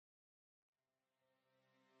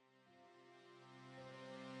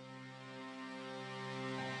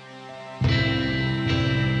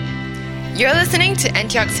You're listening to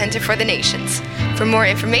Antioch Center for the Nations. For more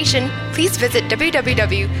information, please visit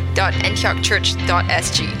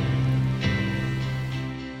www.antiochchurch.sg.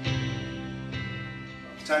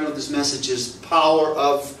 The title of this message is Power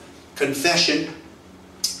of Confession.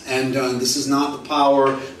 And this is not the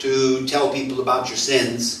power to tell people about your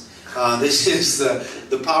sins. This is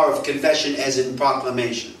the power of confession as in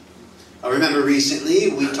proclamation. I remember recently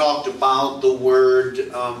we talked about the word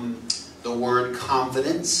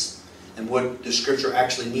confidence and what the scripture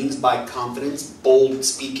actually means by confidence, bold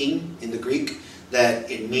speaking in the Greek,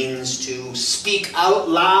 that it means to speak out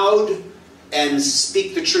loud and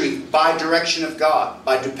speak the truth by direction of God,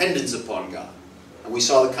 by dependence upon God. And we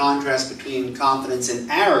saw the contrast between confidence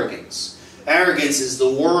and arrogance. Arrogance is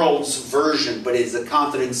the world's version, but it is a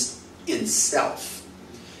confidence in self.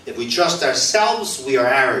 If we trust ourselves, we are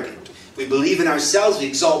arrogant. If we believe in ourselves, we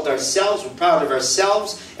exalt ourselves, we're proud of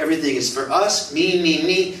ourselves, everything is for us,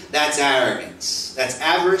 me, that's arrogance. That's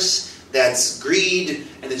avarice, that's greed,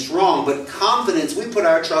 and it's wrong. But confidence, we put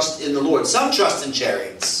our trust in the Lord. Some trust in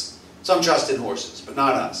chariots, some trust in horses, but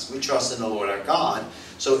not us. We trust in the Lord our God.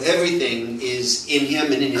 So everything is in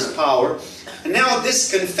Him and in His power. And now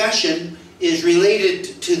this confession is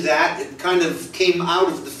related to that. It kind of came out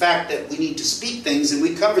of the fact that we need to speak things, and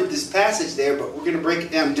we covered this passage there, but we're going to break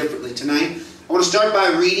it down differently tonight. I want to start by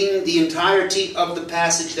reading the entirety of the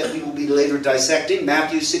passage that we will be later dissecting.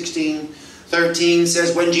 Matthew 16:13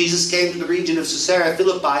 says, "When Jesus came to the region of Caesarea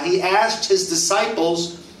Philippi, He asked His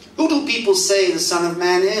disciples, 'Who do people say the Son of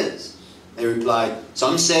Man is?' They replied,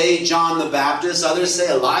 'Some say John the Baptist, others say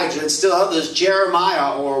Elijah, and still others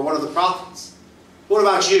Jeremiah or one of the prophets.' 'What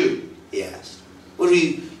about you?' He asked. 'What do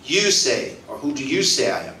you say, or who do you say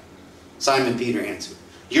I am?' Simon Peter answered,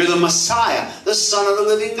 'You're the Messiah, the Son of the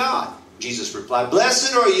living God.' Jesus replied,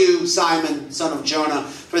 'Blessed are you, Simon, son of Jonah,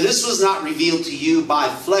 for this was not revealed to you by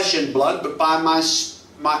flesh and blood, but by my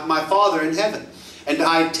Father in heaven. And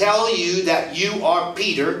I tell you that you are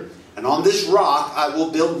Peter, and on this rock I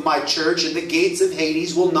will build my church, and the gates of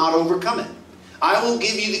Hades will not overcome it. I will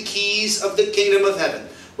give you the keys of the kingdom of heaven.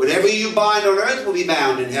 Whatever you bind on earth will be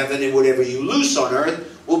bound in heaven, and whatever you loose on earth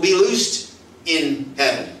will be loosed in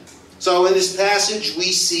heaven." So in this passage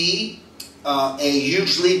we see a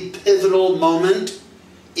hugely pivotal moment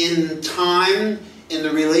in time in the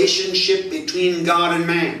relationship between God and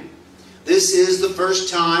man. This is the first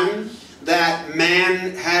time that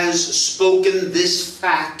man has spoken this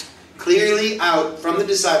fact clearly out from the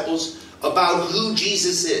disciples about who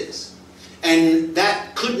Jesus is. And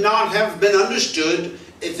that could not have been understood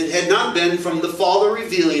if it had not been from the Father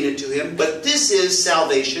revealing it to him. But this is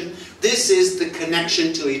salvation. This is the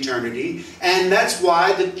connection to eternity. And that's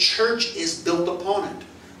why the church is built upon it.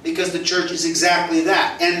 Because the church is exactly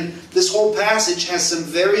that. And this whole passage has some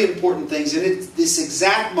very important things in it. This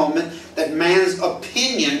exact moment that man's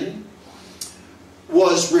opinion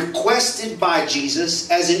was requested by Jesus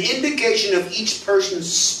as an indication of each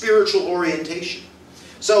person's spiritual orientation.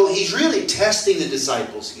 So He's really testing the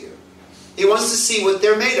disciples here. He wants to see what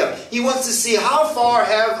they're made of. He wants to see, how far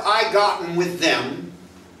have I gotten with them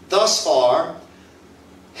thus far?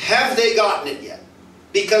 Have they gotten it yet?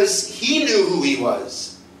 Because He knew who He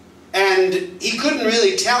was. And He couldn't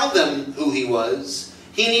really tell them who He was.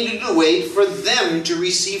 He needed to wait for them to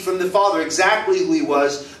receive from the Father exactly who He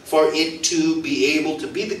was, for it to be able to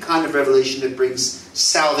be the kind of revelation that brings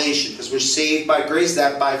salvation. Because we're saved by grace,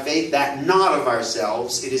 that by faith, that not of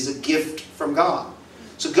ourselves. It is a gift from God.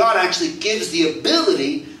 So God actually gives the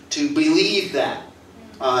ability to believe that.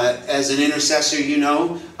 As an intercessor, you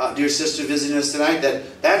know, dear sister visiting us tonight,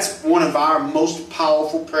 that's one of our most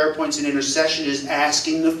powerful prayer points in intercession, is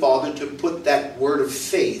asking the Father to put that word of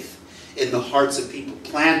faith in the hearts of people.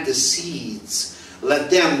 Plant the seeds.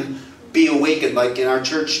 Let them be awakened. Like in our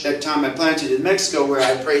church that time I planted in Mexico, where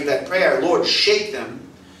I prayed that prayer, Lord, shake them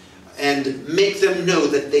and make them know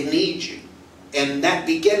that they need you. And that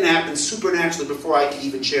began to happen supernaturally before I could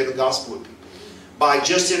even share the gospel with people. By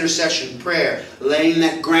just intercession, prayer, laying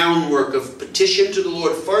that groundwork of petition to the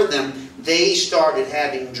Lord for them, they started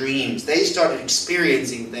having dreams. They started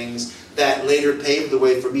experiencing things that later paved the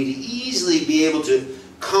way for me to easily be able to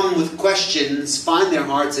come with questions, find their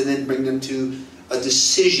hearts, and then bring them to a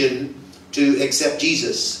decision to accept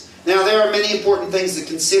Jesus. Now, there are many important things to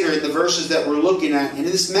consider in the verses that we're looking at. In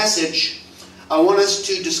this message, I want us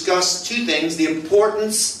to discuss two things: the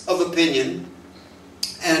importance of opinion,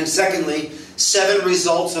 and secondly, 7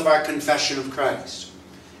 results of our confession of Christ.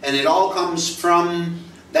 And it all comes from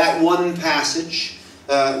that one passage.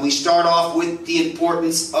 We start off with the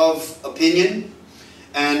importance of opinion.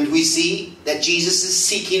 And we see that Jesus is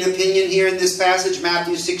seeking opinion here in this passage,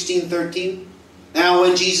 Matthew 16:13. Now,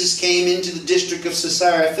 when Jesus came into the district of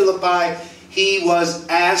Caesarea Philippi, he was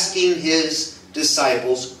asking his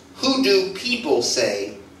disciples, who do people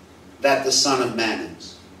say that the Son of Man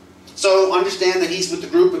is? So understand that he's with a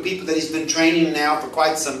group of people that he's been training now for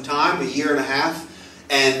quite some time, a year and a half,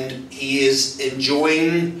 and he is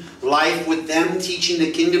enjoying life with them, teaching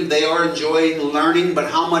the kingdom. They are enjoying learning,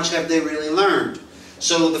 but how much have they really learned?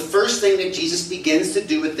 So the first thing that Jesus begins to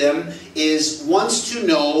do with them is wants to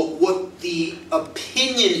know what the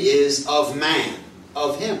opinion is of man,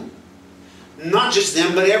 of him. Not just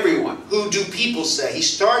them, but everyone. Who do people say? He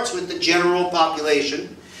starts with the general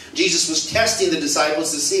population. Jesus was testing the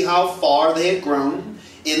disciples to see how far they had grown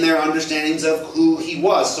in their understandings of who he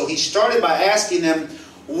was. So he started by asking them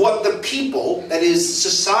what the people, that is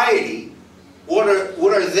society, what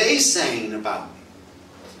are they saying about me?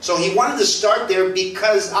 So he wanted to start there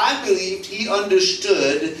because I believed he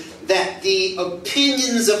understood that the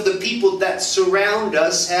opinions of the people that surround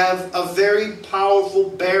us have a very powerful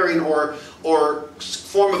bearing or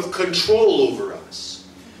form of control over us.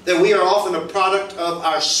 That we are often a product of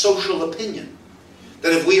our social opinion.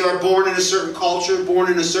 That if we are born in a certain culture,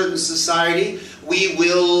 born in a certain society, we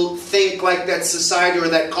will think like that society or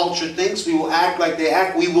that culture thinks. We will act like they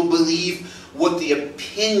act. We will believe what the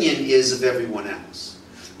opinion is of everyone else.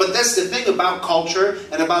 But that's the thing about culture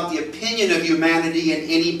and about the opinion of humanity in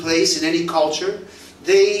any place, in any culture.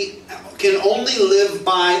 They can only live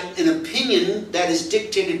by an opinion that is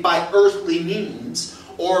dictated by earthly means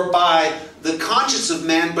or by the conscience of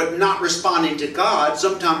man, but not responding to God,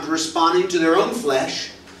 sometimes responding to their own flesh,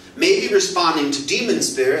 maybe responding to demon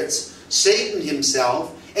spirits, Satan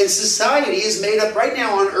himself. And society is made up, right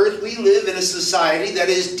now on earth, we live in a society that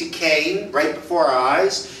is decaying right before our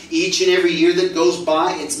eyes. Each and every year that goes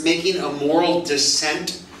by, it's making a moral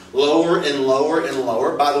descent lower and lower and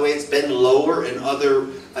lower. By the way, it's been lower in other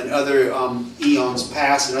eons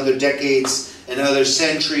past, and other decades, and other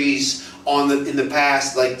centuries in the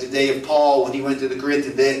past, like the day of Paul when he went to the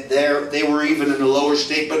Corinthians. They were even in a lower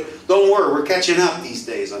state, but don't worry, we're catching up these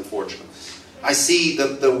days, unfortunately. I see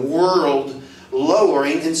the world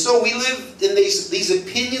lowering, and so we live in these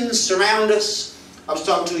opinions surround us. I was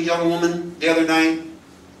talking to a young woman the other night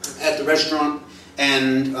at the restaurant,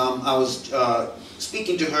 and I was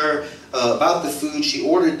speaking to her about the food. She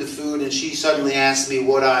ordered the food, and she suddenly asked me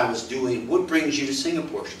what I was doing. What brings you to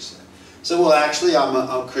Singapore, she said. So, well, actually, I'm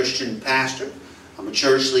a Christian pastor. I'm a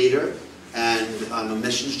church leader, and I'm a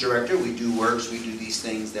missions director. We do works, we do these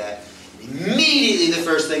things that... Immediately the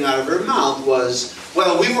first thing out of her mouth was,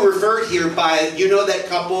 well, we were referred here by, you know that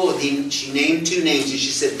couple? She named two names, and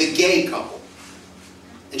she said, the gay couple.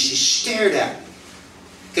 And she stared at me.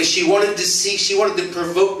 Because she wanted to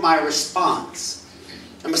provoke my response.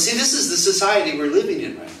 And but see, this is the society we're living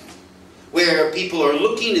in right now. Where people are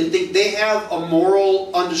looking and think they have a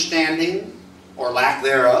moral understanding, or lack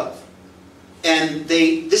thereof. And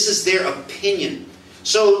this is their opinion.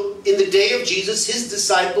 So, in the day of Jesus, his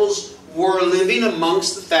disciples were living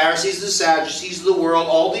amongst the Pharisees, the Sadducees of the world,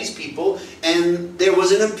 all these people, and there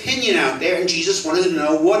was an opinion out there, and Jesus wanted to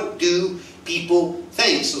know, what do people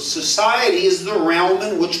think? So society is the realm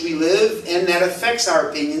in which we live, and that affects our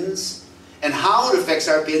opinions, and how it affects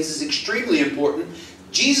our opinions is extremely important.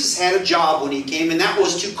 Jesus had a job when he came, and that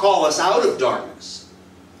was to call us out of darkness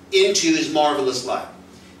into his marvelous light.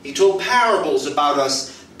 He told parables about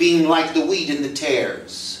us being like the wheat and the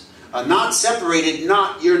tares. Not separated, you're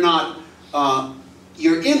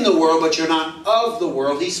in the world, but you're not of the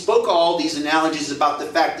world. He spoke all these analogies about the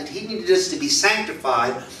fact that he needed us to be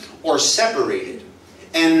sanctified or separated.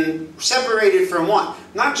 And separated from what?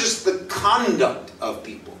 Not just the conduct of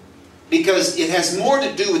people. Because it has more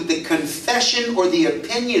to do with the confession or the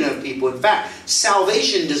opinion of people. In fact,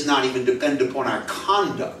 salvation does not even depend upon our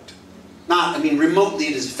conduct. Remotely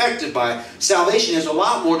it is affected by. Salvation has a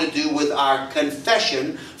lot more to do with our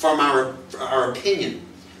confession from our opinion.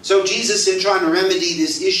 So Jesus, in trying to remedy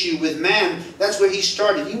this issue with man, that's where he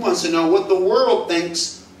started. He wants to know what the world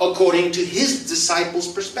thinks according to his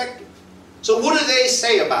disciples' perspective. So what do they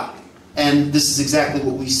say about him? And this is exactly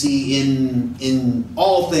what we see in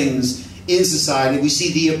all things in society. We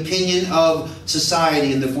see the opinion of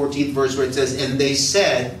society in the 14th verse where it says, and they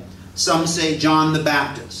said, some say John the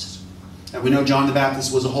Baptist. And we know John the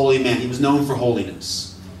Baptist was a holy man. He was known for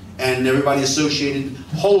holiness. And everybody associated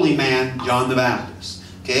holy man, John the Baptist.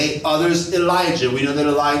 Okay? Others, Elijah. We know that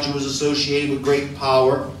Elijah was associated with great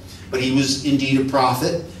power. But he was indeed a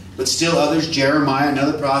prophet. But still others, Jeremiah,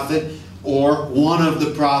 another prophet, or one of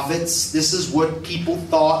the prophets. This is what people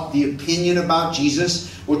thought, the opinion about Jesus,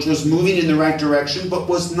 which was moving in the right direction, but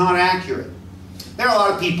was not accurate. There are a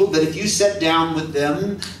lot of people that if you sit down with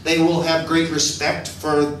them, they will have great respect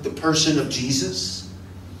for the person of Jesus.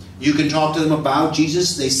 You can talk to them about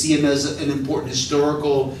Jesus. They see him as an important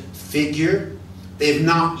historical figure. They've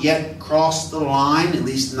not yet crossed the line, at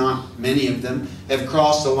least not many of them, have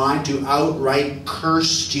crossed the line to outright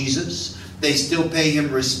curse Jesus. They still pay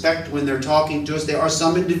him respect when they're talking to us. There are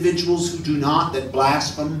some individuals who do not, that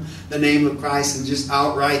blaspheme the name of Christ and just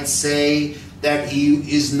outright say that he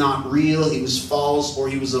is not real, he was false, or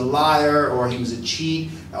he was a liar, or he was a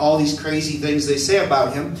cheat. All these crazy things they say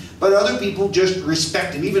about him. But other people just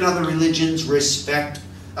respect him. Even other religions respect.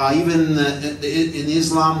 Even in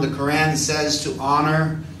Islam, the Quran says to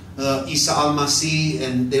honor Isa al-Masih,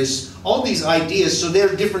 and there's all these ideas. So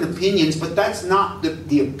there are different opinions, but that's not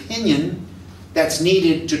the opinion that's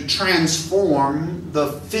needed to transform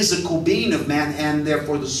the physical being of man and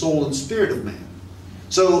therefore the soul and spirit of man.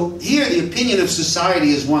 So here the opinion of society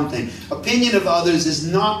is one thing. Opinion of others is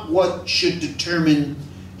not what should determine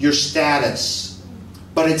your status,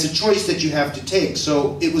 but it's a choice that you have to take.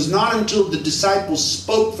 So it was not until the disciples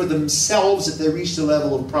spoke for themselves that they reached the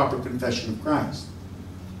level of proper confession of Christ.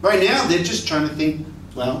 Right now they're just trying to think,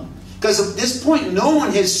 well, because at this point no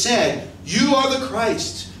one has said, you are the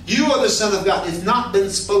Christ, you are the Son of God. It's not been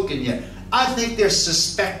spoken yet. I think they're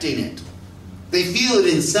suspecting it. They feel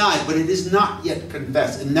it inside, but it is not yet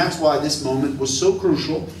confessed. And that's why this moment was so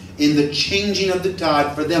crucial in the changing of the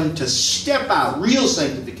tide for them to step out, real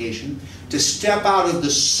sanctification, to step out of the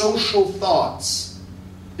social thoughts.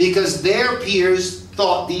 Because their peers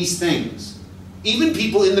thought these things. Even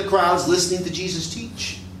people in the crowds listening to Jesus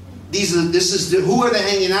teach. Who are they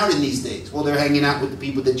hanging out in these days? Well, they're hanging out with the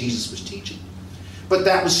people that Jesus was teaching. But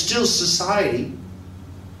that was still society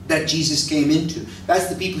that Jesus came into. That's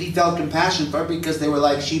the people he felt compassion for, because they were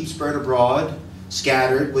like sheep spread abroad,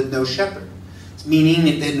 scattered with no shepherd. Meaning,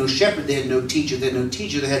 if they had no shepherd, they had no teacher. If they had no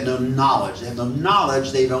teacher, they had no knowledge. They have no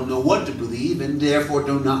knowledge, they don't know what to believe, and therefore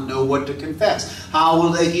do not know what to confess. How will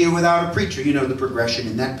they hear without a preacher? You know the progression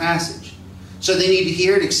in that passage. So they need to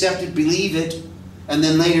hear it, accept it, believe it, and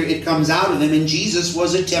then later it comes out of them. And Jesus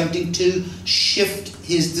was attempting to shift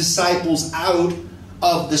his disciples out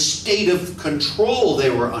of the state of control they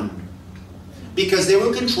were under. Because they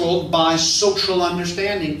were controlled by social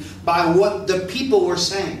understanding, by what the people were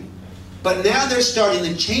saying. But now they're starting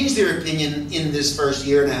to change their opinion in this first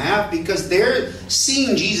year and a half, because they're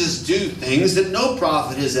seeing Jesus do things that no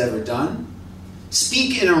prophet has ever done.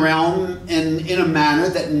 Speak in a realm and in a manner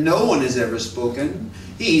that no one has ever spoken.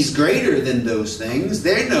 He's greater than those things.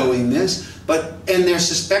 They're knowing this, and they're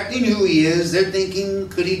suspecting who he is. They're thinking,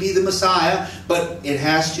 could he be the Messiah? But it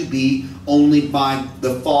has to be only by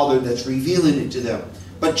the Father that's revealing it to them.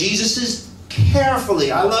 But Jesus is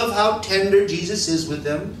carefully, I love how tender Jesus is with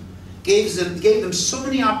them. Gave them so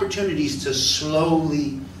many opportunities to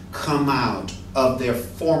slowly come out of their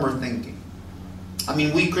former thinking. I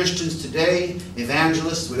mean, we Christians today,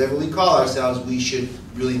 evangelists, whatever we call ourselves, we should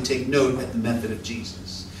really take note at the method of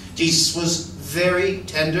Jesus. Jesus was very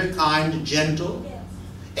tender, kind, gentle,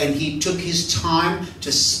 and he took his time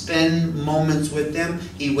to spend moments with them.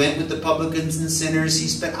 He went with the publicans and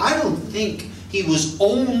sinners. I don't think he was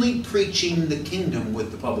only preaching the kingdom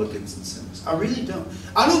with the publicans and sinners. I really don't.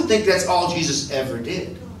 I don't think that's all Jesus ever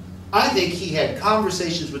did. I think he had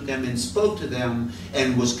conversations with them and spoke to them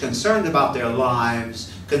and was concerned about their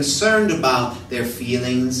lives, concerned about their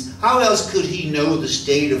feelings. How else could he know the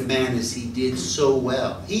state of man as he did so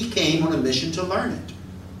well? He came on a mission to learn it.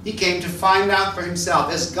 He came to find out for himself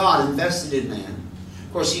as God invested in man.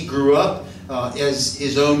 Of course, he grew up as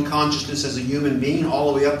his own consciousness as a human being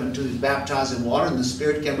all the way up until he was baptized in water and the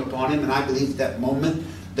Spirit came upon him. And I believe at that moment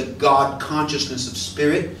the God consciousness of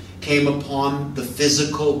Spirit came upon the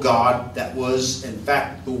physical God that was, in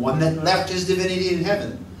fact, the one that left his divinity in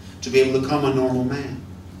heaven to be able to become a normal man.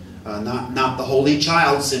 Not the holy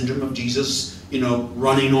child syndrome of Jesus,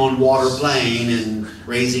 running on water playing and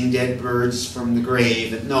raising dead birds from the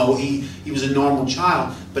grave. No, he was a normal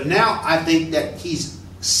child. But now I think that he's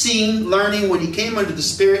seen, learning, when he came under the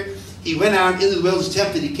Spirit, he went out into the wilderness,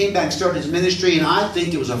 tempted, he came back, started his ministry, and I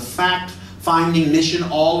think it was a fact-finding mission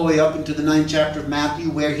all the way up into the 9th chapter of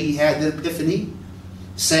Matthew, where he had the epiphany,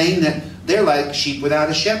 saying that they're like sheep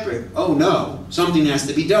without a shepherd. Oh no, something has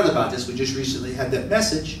to be done about this. We just recently had that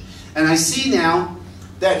message. And I see now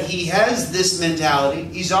that he has this mentality.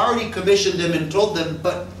 He's already commissioned them and told them,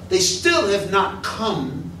 but they still have not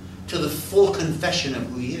come to the full confession of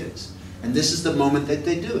who he is. And this is the moment that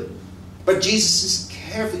they do it. But Jesus is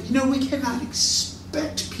careful. We cannot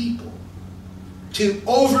expect people to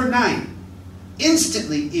overnight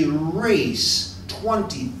instantly erase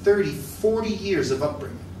 20, 30, 40 years of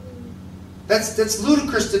upbringing. That's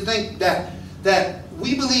ludicrous to think that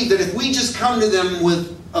we believe that if we just come to them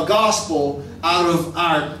with a gospel out of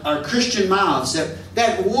our Christian mouths,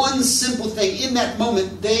 that one simple thing, in that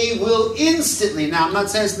moment, they will instantly, now I'm not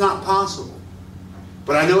saying it's not possible,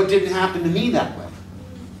 but I know it didn't happen to me that way.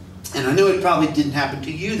 And I know it probably didn't happen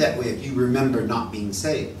to you that way if you remember not being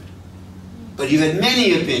saved. But you had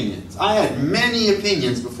many opinions. I had many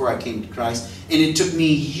opinions before I came to Christ. And it took me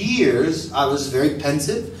years. I was very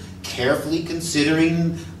pensive, carefully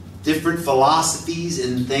considering different philosophies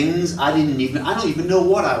and things. I don't even know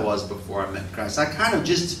what I was before I met Christ. I kind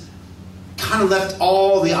of left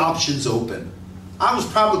all the options open. I was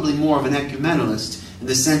probably more of an ecumenalist in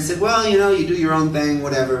the sense that, well, you do your own thing,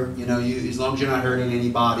 whatever. As long as you're not hurting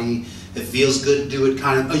anybody, it feels good to do it.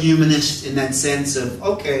 Kind of a humanist in that sense of,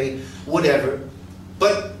 okay, whatever.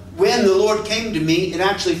 But when the Lord came to me, it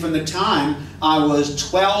actually from the time I was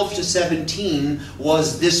 12 to 17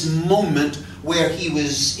 was this moment where He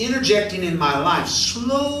was interjecting in my life,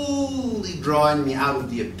 slowly drawing me out of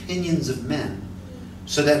the opinions of men,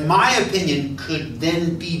 so that my opinion could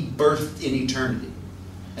then be birthed in eternity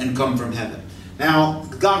and come from heaven. Now,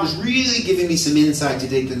 God was really giving me some insight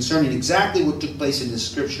today concerning exactly what took place in this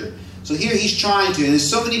scripture. So here He's trying to, and there's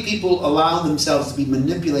so many people allow themselves to be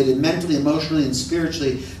manipulated mentally, emotionally, and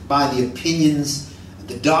spiritually by the opinions,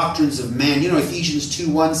 the doctrines of man. Ephesians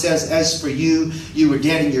 2:1 says, "As for you, you were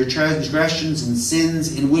dead in your transgressions and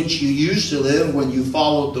sins in which you used to live when you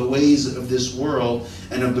followed the ways of this world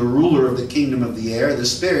and of the ruler of the kingdom of the air, the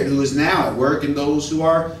Spirit, who is now at work in those who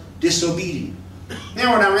are disobedient."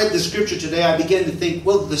 Now, when I read the scripture today, I began to think,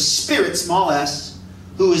 well, the Spirit, small s,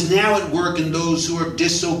 who is now at work in those who are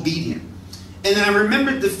disobedient. And then I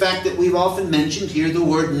remembered the fact that we've often mentioned here the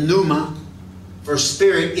word pneuma for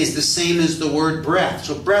spirit is the same as the word breath.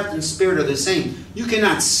 So breath and spirit are the same. You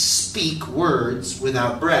cannot speak words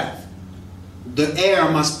without breath. The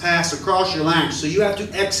air must pass across your larynx. So you have to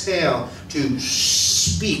exhale to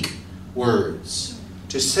speak words,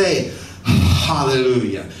 to say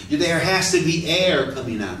hallelujah. There has to be air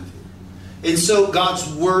coming out of you. And so God's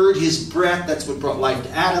Word, His breath, that's what brought life to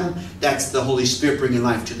Adam. That's the Holy Spirit bringing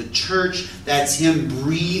life to the church. That's Him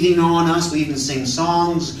breathing on us. We even sing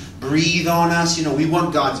songs, breathe on us. We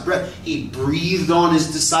want God's breath. He breathed on His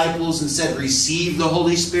disciples and said, receive the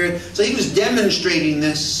Holy Spirit. So He was demonstrating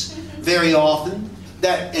this very often,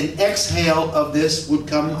 that an exhale of this would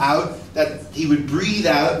come out, that He would breathe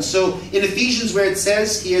out. And so in Ephesians, where it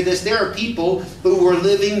says here this, there are people who were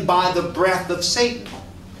living by the breath of Satan.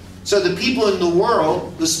 So the people in the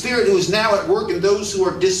world, the Spirit who is now at work in those who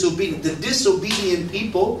are disobedient, the disobedient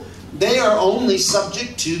people, they are only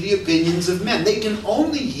subject to the opinions of men. They can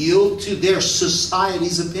only yield to their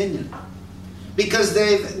society's opinion. Because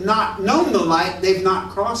they've not known the light, they've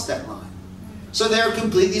not crossed that line. So they're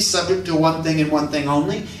completely subject to one thing and one thing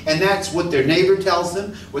only, and that's what their neighbor tells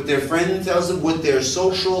them, what their friend tells them, what their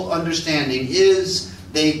social understanding is.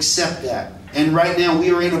 They accept that. And right now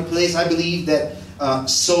we are in a place, I believe, that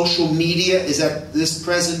social media is at this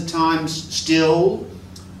present time still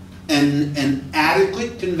an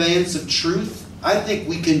adequate conveyance of truth. I think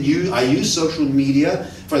I use social media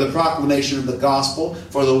for the proclamation of the gospel,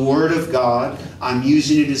 for the Word of God. I'm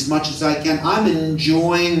using it as much as I can. I'm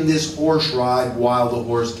enjoying this horse ride while the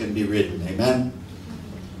horse can be ridden. Amen?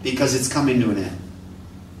 Because it's coming to an end.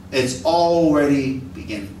 It's already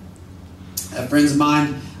beginning. I have friends of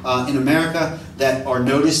mine in America that are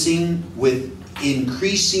noticing with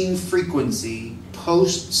increasing frequency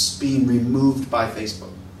posts being removed by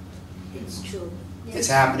Facebook. It's true. Yes. It's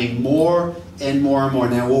happening more and more and more.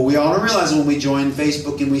 Now, what we ought to realize when we joined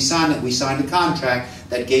Facebook and we signed a contract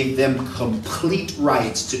that gave them complete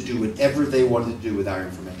rights to do whatever they wanted to do with our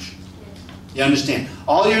information. You understand?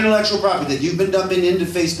 All your intellectual property that you've been dumping into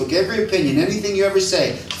Facebook, every opinion, anything you ever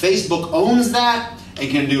say, Facebook owns that and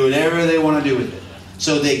can do whatever they want to do with it.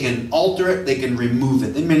 So they can alter it, they can remove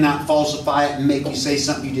it. They may not falsify it and make you say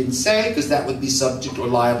something you didn't say, because that would be subject or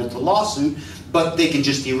liable to lawsuit, but they can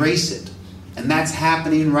just erase it. And that's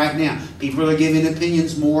happening right now. People are giving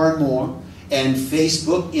opinions more and more. And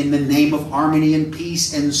Facebook, in the name of harmony and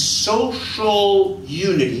peace and social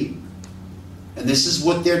unity, and this is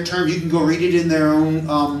what their term, you can go read it in their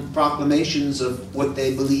own proclamations of what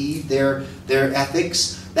they believe, their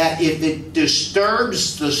ethics, that if it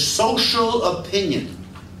disturbs the social opinion,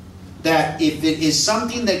 that if it is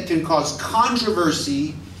something that can cause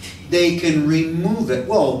controversy, they can remove it.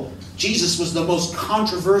 Well, Jesus was the most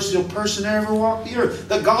controversial person that ever walked the earth.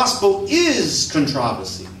 The gospel is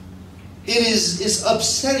controversy. It's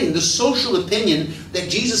upsetting. The social opinion that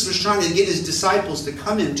Jesus was trying to get His disciples to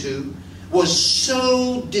come into was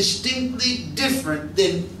so distinctly different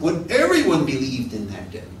than what everyone believed in that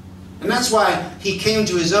day. And that's why he came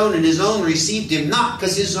to his own, and his own received him not,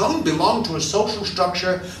 because his own belonged to a social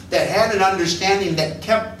structure that had an understanding that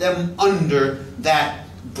kept them under that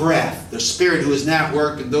breath, the Spirit who is now at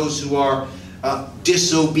work, and those who are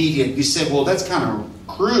disobedient. You say, well, that's kind of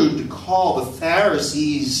crude to call the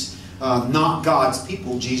Pharisees not God's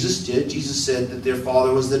people. Jesus did. Jesus said that their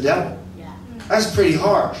father was the devil. Yeah. That's pretty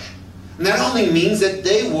harsh. And that only means that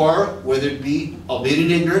they were, whether it be albeit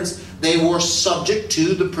in ignorance, they were subject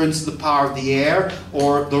to the prince of the power of the air,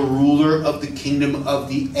 or the ruler of the kingdom of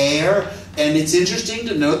the air. And it's interesting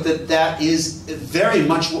to note that that is very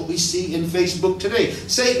much what we see in Facebook today.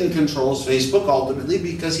 Satan controls Facebook ultimately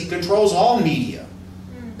because he controls all media.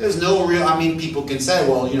 There's no real, people can say,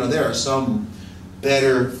 well, there are some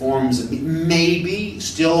better forms of media. Maybe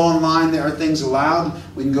still online there are things allowed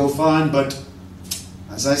we can go find, but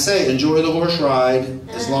as I say, enjoy the horse ride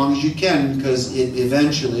as long as you can, because it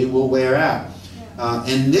eventually will wear out.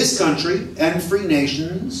 In this country and free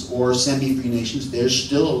nations or semi-free nations, there's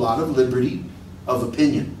still a lot of liberty of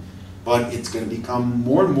opinion. But it's going to become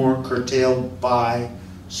more and more curtailed by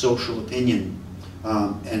social opinion.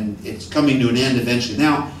 And it's coming to an end eventually.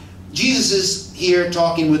 Now, Jesus is here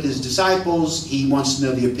talking with his disciples. He wants to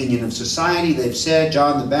know the opinion of society. They've said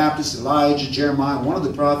John the Baptist, Elijah, Jeremiah, one of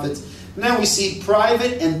the prophets. Now we see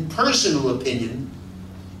private and personal opinion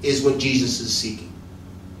is what Jesus is seeking.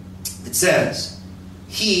 It says,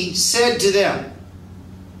 he said to them,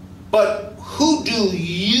 but who do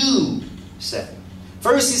you say?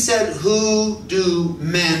 First he said, who do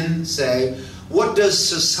men say? What does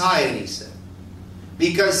society say?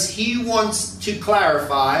 Because he wants to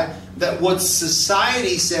clarify that what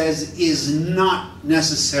society says is not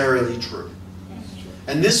necessarily true.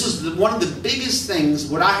 And this was one of the biggest things,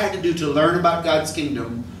 what I had to do to learn about God's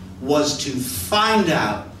kingdom was to find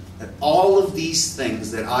out that all of these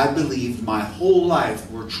things that I believed my whole life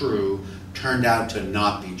were true turned out to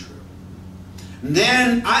not be true. And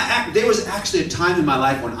then there was actually a time in my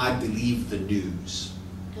life when I believed the news.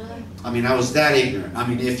 I was that ignorant.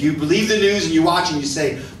 If you believe the news and you watch and you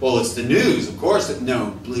say, well, it's the news, of course.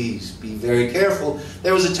 No, please be very careful.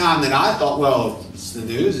 There was a time that I thought, well, if it's the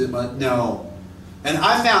news, no. And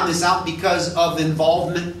I found this out because of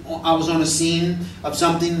involvement. I was on a scene of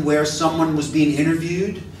something where someone was being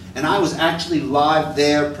interviewed, and I was actually live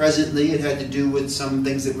there presently. It had to do with some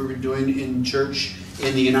things that we were doing in church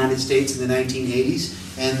in the United States in the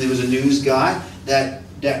 1980s. And there was a news guy that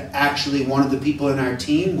actually one of the people in our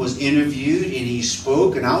team was interviewed, and he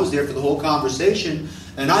spoke, and I was there for the whole conversation.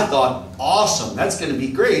 And I thought, awesome, that's going to be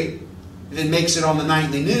great if it makes it on the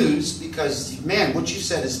nightly news, because, man, what you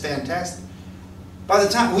said is fantastic. By the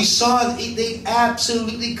time we saw it, they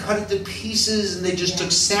absolutely cut it to pieces, and they just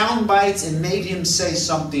took sound bites and made him say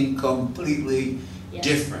something completely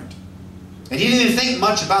different. And he didn't even think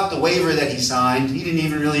much about the waiver that he signed. He didn't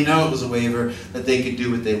even really know it was a waiver, that they could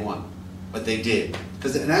do what they want. But they did.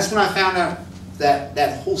 And that's when I found out that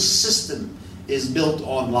that whole system is built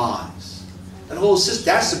on lies. That whole system,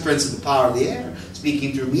 that's the prince of the power of the air.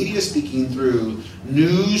 Speaking through media, speaking through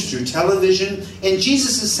news, through television. And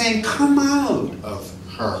Jesus is saying, come out of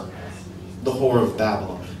her, the whore of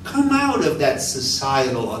Babylon. Come out of that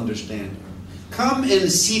societal understanding. Come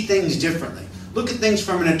and see things differently. Look at things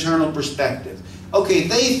from an eternal perspective. Okay,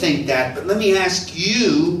 they think that, but let me ask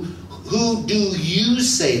you, who do you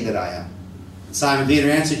say that I am? Simon Peter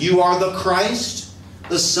answered, you are the Christ,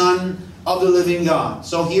 the Son of the living God.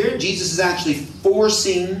 So here, Jesus is actually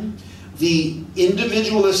forcing the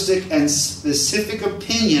individualistic and specific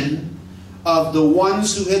opinion of the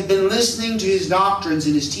ones who had been listening to his doctrines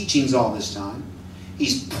and his teachings all this time.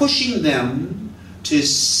 He's pushing them to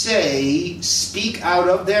say, speak out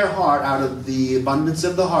of their heart, out of the abundance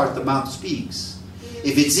of the heart, the mouth speaks.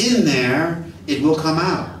 If it's in there, it will come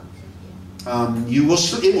out. It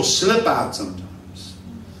will slip out sometimes.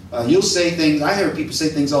 You'll say things, I hear people say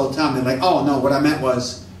things all the time, they're like, oh no, what I meant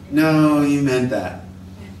was, no, you meant that.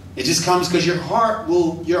 It just comes because your heart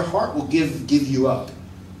will give you up.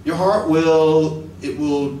 Your heart will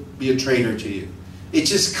be a traitor to you. It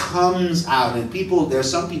just comes out. And there are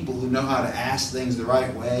some people who know how to ask things the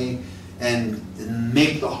right way and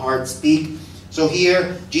make the heart speak. So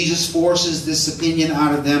here, Jesus forces this opinion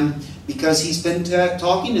out of them because he's been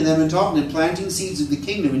talking to them and planting seeds of the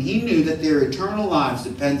kingdom. And he knew that their eternal lives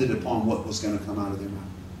depended upon what was going to come out of their mouth.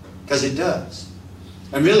 Because it does.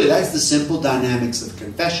 And really, that's the simple dynamics of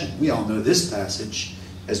confession. We all know this passage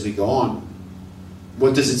as we go on.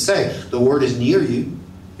 What does it say? The word is near you.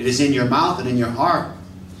 It is in your mouth and in your heart.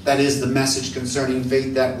 That is the message concerning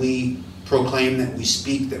faith that we proclaim, that we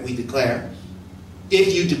speak, that we declare.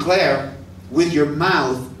 If you declare with your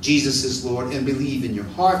mouth Jesus is Lord and believe in your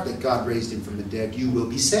heart that God raised him from the dead, you will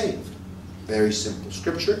be saved. Very simple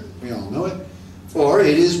scripture. We all know it. For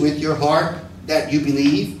it is with your heart that you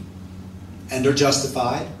believe and are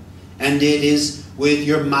justified, and it is with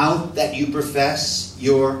your mouth that you profess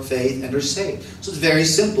your faith and are saved. So it's very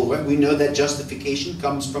simple, right? We know that justification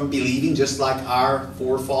comes from believing, just like our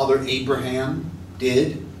forefather Abraham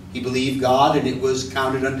did. He believed God and it was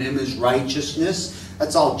counted unto him as righteousness.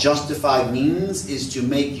 That's all justified means, is to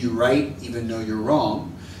make you right even though you're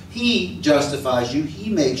wrong. He justifies you. He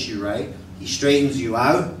makes you right. He straightens you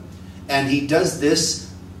out. And he does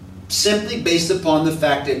this simply based upon the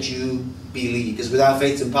fact that you believe. Because without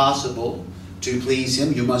faith it's impossible to please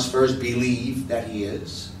him. You must first believe that he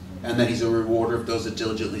is, and that he's a rewarder of those that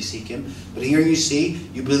diligently seek him. But here you see,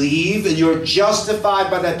 you believe and you're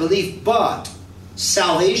justified by that belief. But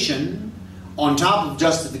salvation, on top of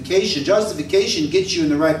justification, justification gets you in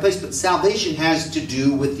the right place, but salvation has to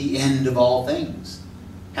do with the end of all things.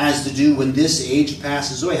 Has to do when this age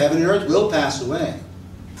passes away. Heaven and earth will pass away.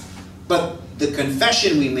 But the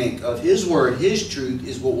confession we make of his word, his truth,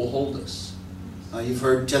 is what will hold us. You've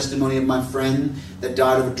heard testimony of my friend that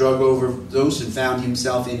died of a drug overdose and found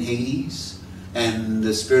himself in Hades. And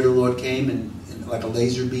the Spirit of the Lord came and like a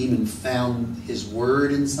laser beam and found his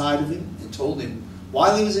word inside of him and told him,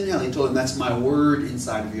 while he was in hell, he told him, that's my word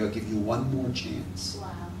inside of you. I'll give you one more chance.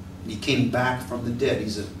 Wow. And he came back from the dead.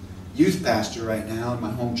 He's a youth pastor right now in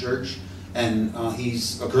my home church. And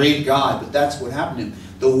he's a great guy, but that's what happened to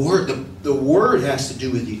him. The word has to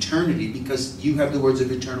do with eternity, because you have the words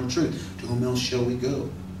of eternal truth. To whom else shall we go?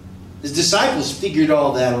 His disciples figured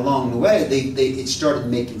all that along the way. It started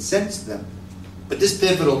making sense to them. But this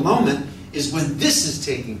pivotal moment is when this is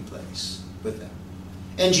taking place with them.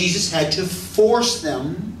 And Jesus had to force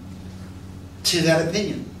them to that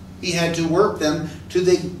opinion. He had to work them till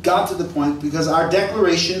they got to the point, because our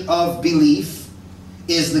declaration of belief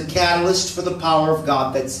is the catalyst for the power of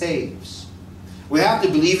God that saves. We have to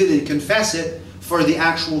believe it and confess it for the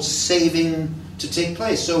actual saving to take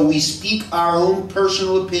place. So we speak our own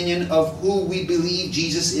personal opinion of who we believe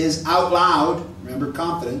Jesus is out loud. Remember,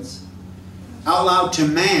 confidence. Out loud to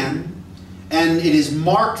man. And it is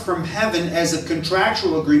marked from heaven as a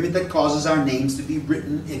contractual agreement that causes our names to be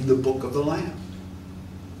written in the book of the Lamb.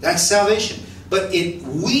 That's salvation. But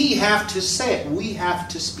we have to say it. We have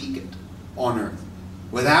to speak it on earth.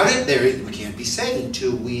 Without it, we can't be saved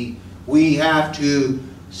until we have to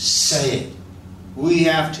say it. We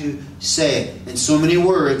have to say it. In so many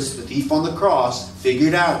words, the thief on the cross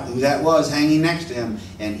figured out who that was hanging next to him,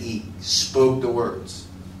 and he spoke the words.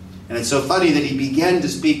 And it's so funny that he began to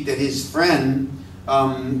speak that his friend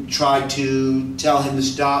tried to tell him to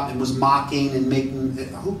stop and was mocking and making...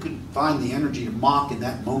 Who could find the energy to mock in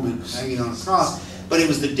that moment hanging on a cross? But it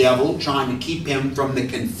was the devil trying to keep him from the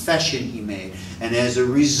confession he made. And as a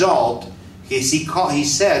result, he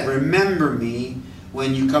said, remember me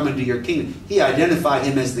when you come into your kingdom. He identified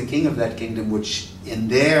him as the king of that kingdom, which in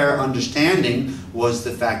their understanding was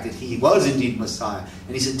the fact that he was indeed Messiah.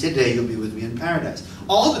 And he said, today you'll be with me in paradise.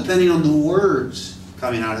 All depending on the words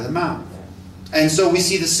coming out of the mouth. And so we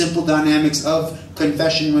see the simple dynamics of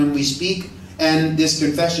confession when we speak. And this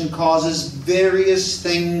confession causes various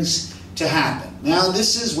things to happen. Now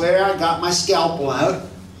this is where I got my scalpel out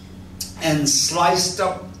and sliced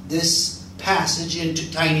up this passage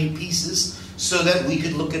into tiny pieces so that we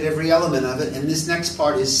could look at every element of it. And this next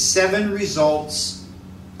part is 7 results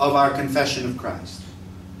of our confession of Christ.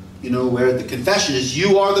 You know, where the confession is,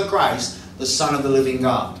 you are the Christ, the Son of the living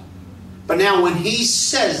God. But now when he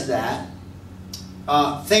says that,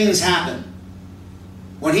 things happen.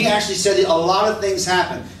 When he actually said it, a lot of things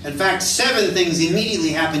happen. In fact, 7 things immediately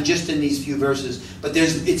happen just in these few verses. But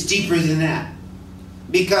it's deeper than that.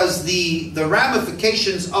 Because the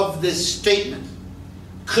ramifications of this statement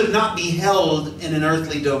could not be held in an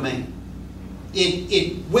earthly domain.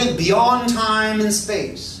 It went beyond time and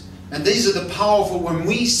space. And these are the powerful, when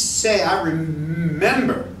we say, I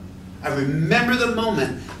remember the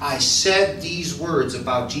moment I said these words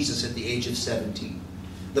about Jesus at the age of 17.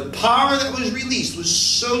 The power that was released was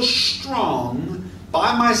so strong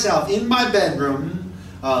by myself in my bedroom,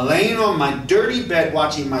 laying on my dirty bed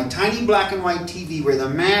watching my tiny black and white TV, where the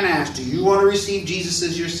man asked, do you want to receive Jesus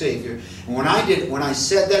as your Savior? And when I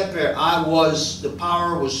said that prayer, the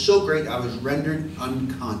power was so great I was rendered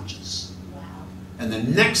unconscious. Wow. And the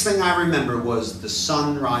next thing I remember was the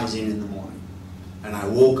sun rising in the morning. And I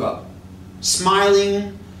woke up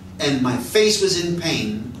smiling and my face was in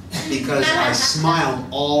pain because I smiled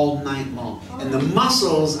all night long. And the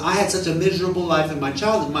muscles, I had such a miserable life in my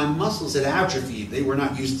childhood, my muscles had atrophied. They were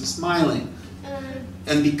not used to smiling.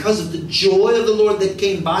 And because of the joy of the Lord that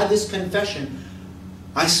came by this confession,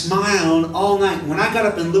 I smiled all night. When I got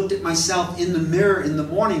up and looked at myself in the mirror in the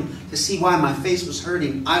morning to see why my face was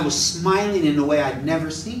hurting, I was smiling in a way I'd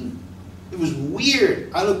never seen. It was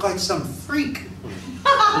weird. I looked like some freak.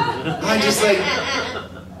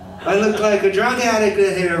 I looked like a drug addict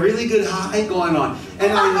that had a really good high going on.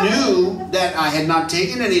 And I knew that I had not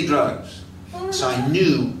taken any drugs. So I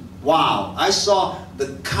knew, wow, I saw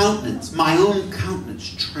the countenance, my own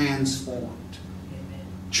countenance transformed.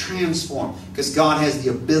 Transformed. Because God has the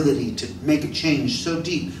ability to make a change so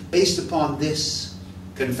deep based upon this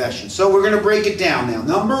confession. So we're going to break it down now.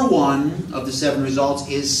 Number 1 of the 7 results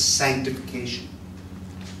is sanctification.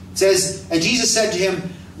 It says, and Jesus said to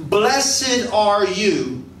him, "Blessed are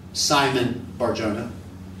you, Simon Bar-Jonah."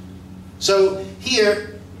 So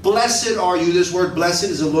here, blessed are you. This word blessed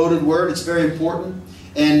is a loaded word. It's very important.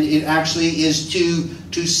 And it actually is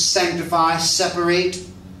to sanctify, separate,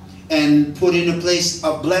 and put in a place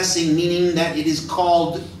of blessing, meaning that it is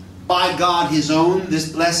called by God His own. This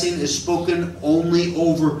blessing is spoken only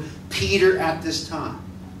over Peter at this time.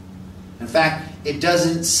 In fact, it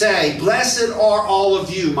doesn't say, "Blessed are all of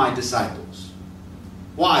you, my disciples."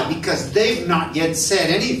 Why? Because they've not yet said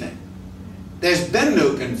anything. There's been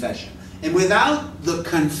no confession. And without the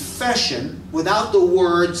confession, without the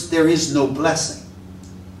words, there is no blessing.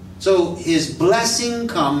 So His blessing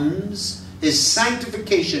comes, His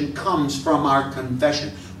sanctification comes from our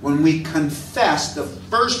confession. When we confess, the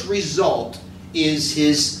first result is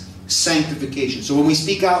His sanctification. So when we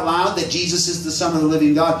speak out loud that Jesus is the Son of the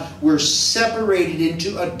living God, we're separated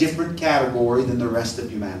into a different category than the rest of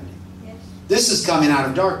humanity. Yes. This is coming out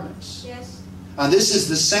of darkness. Yes. This is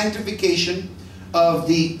the sanctification of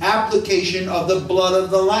the application of the blood of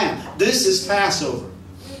the Lamb. This is Passover.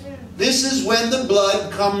 This is when the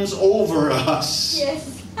blood comes over us.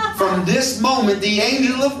 Yes. From this moment, the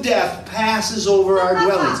angel of death passes over our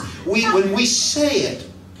dwellings. When we say it,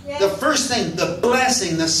 Yes. the first thing, the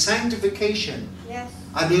blessing, the sanctification. Yes.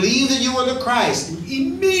 I believe that you are the Christ.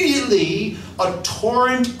 Immediately, a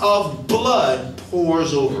torrent of blood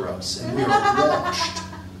pours over us, and we are washed.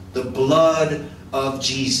 The blood of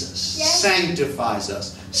Jesus sanctifies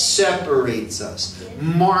us, separates us,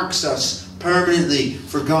 marks us permanently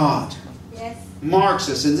for God. Yes. Marks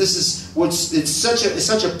us, and this is it's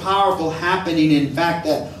such a powerful happening. In fact,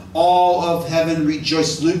 that all of heaven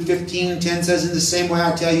rejoices. Luke 15:10 says, "In the same way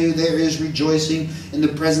I tell you, there is rejoicing in the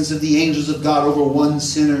presence of the angels of God over one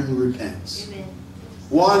sinner who repents." Amen.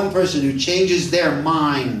 One person who changes their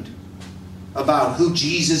mind about who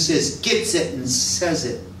Jesus is, gets it and says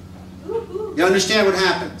it. You understand what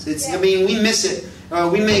happens? I mean, we miss it.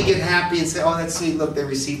 We may get happy and say, "Oh, that's sweet. Look, they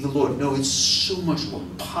received the Lord." No, it's so much more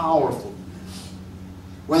powerful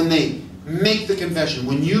when they make the confession.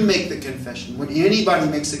 When you make the confession, when anybody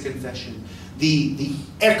makes the confession, the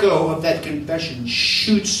echo of that confession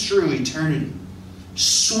shoots through eternity,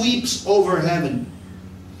 sweeps over heaven.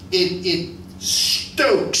 It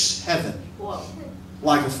stokes heaven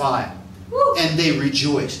like a fire, and they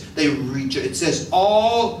rejoice. They rejoice. It says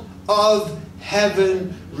all of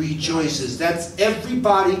heaven rejoices. That's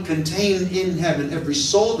everybody contained in heaven. Every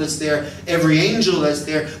soul that's there, every angel that's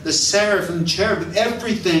there, the seraphim, cherubim,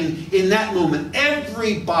 everything in that moment.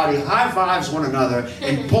 Everybody high fives one another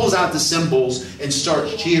and pulls out the cymbals and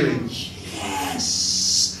starts cheering.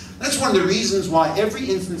 Yes! That's one of the reasons why every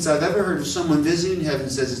instance I've ever heard of someone visiting heaven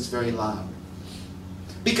says it's very loud.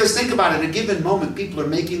 Because think about it, at a given moment, people are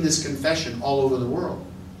making this confession all over the world.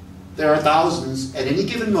 There are thousands, at any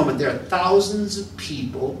given moment, there are thousands of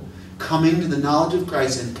people coming to the knowledge of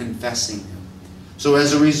Christ and confessing Him. So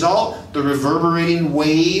as a result, the reverberating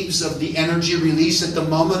waves of the energy released at the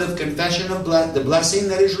moment of confession of the blessing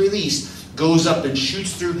that is released goes up and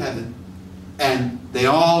shoots through heaven. And they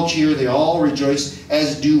all cheer, they all rejoice,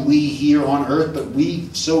 as do we here on earth. But we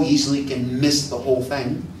so easily can miss the whole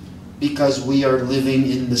thing, because we are living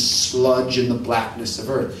in the sludge and the blackness of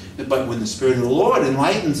earth. But when the Spirit of the Lord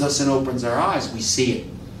enlightens us and opens our eyes, we see it.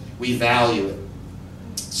 We value it.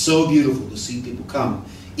 So beautiful to see people come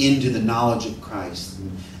into the knowledge of Christ.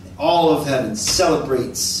 And all of heaven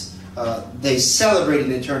celebrates. They celebrate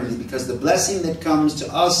in eternity, because the blessing that comes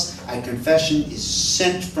to us at confession is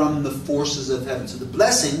sent from the forces of heaven. So the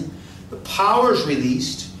blessing, the power is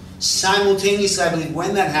released. Simultaneously, I believe,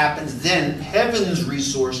 when that happens, then heaven's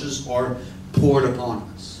resources are poured upon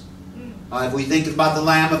us. If we think about the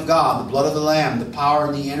Lamb of God, the blood of the Lamb, the power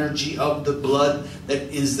and the energy of the blood that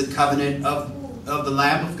is the covenant of of the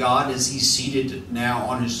Lamb of God as He's seated now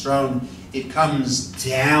on His throne, it comes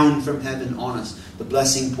down from heaven on us. The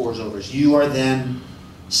blessing pours over us. You are then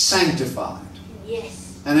sanctified.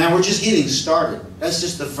 Yes. And now we're just getting started. That's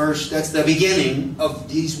just the first, that's the beginning of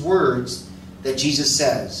these words that Jesus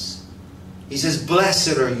says. He says,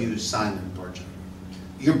 blessed are you, Simon Barjona.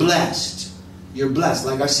 You're blessed. You're blessed.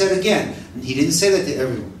 Like I said again, He didn't say that to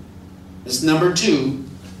everyone. This number 2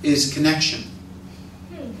 is connection.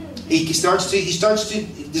 He starts to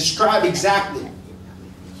describe exactly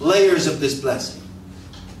layers of this blessing.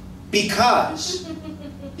 Because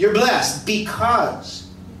you're blessed, because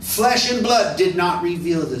flesh and blood did not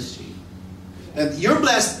reveal this to you. And you're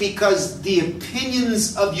blessed because the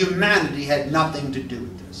opinions of humanity had nothing to do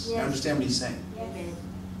with this. Yes. You understand what he's saying? Yes.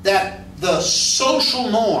 That the social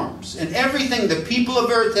norms and everything the people of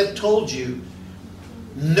earth have told you,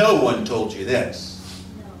 no one told you this.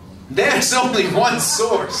 No. There's only one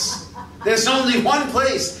source. There's only one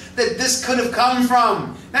place that this could have come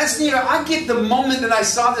from. That's near. I get the moment that I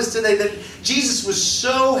saw this today that Jesus was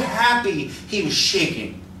so happy He was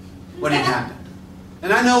shaking when it happened.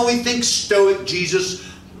 And I know we think stoic Jesus,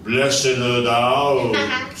 blessed are thou,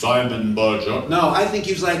 Simon Barjona. No, I think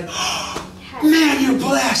He was like, oh, man, you're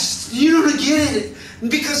blessed. You don't get it.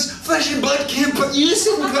 Because flesh and blood can't, but you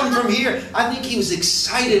didn't come from here. I think He was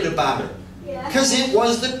excited about it. Because it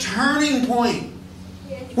was the turning point.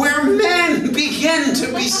 Where men begin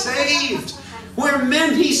to be saved. Where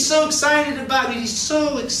men, He's so excited about it. He's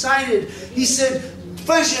so excited. He said,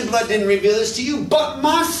 flesh and blood didn't reveal this to you, but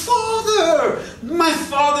my Father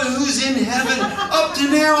who's in heaven. Up to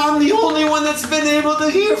now, I'm the only one that's been able to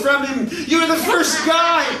hear from Him. You're the first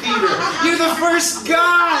guy, Peter. You're the first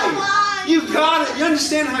guy. You got it. You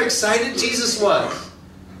understand how excited Jesus was?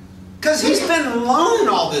 Because He's been alone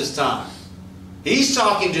all this time. He's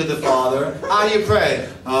talking to the Father. How do you pray?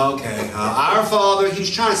 Okay, our Father. He's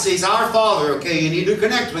trying to say He's our Father. Okay, you need to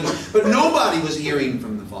connect with Him. But nobody was hearing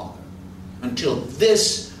from the Father until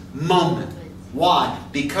this moment. Why?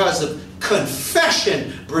 Because of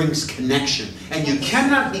confession brings connection. And you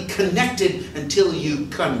cannot be connected until you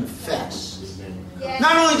confess.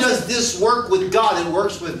 Not only does this work with God, it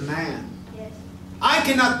works with man. I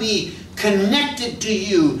cannot be connected to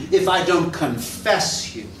you if I don't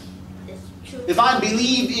confess you. If I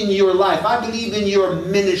believe in your life, I believe in your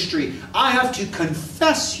ministry, I have to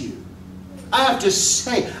confess you. I have to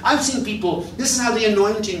say, I've seen people, this is how the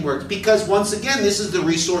anointing works, because once again, this is the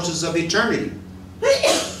resources of eternity.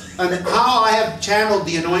 And how I have channeled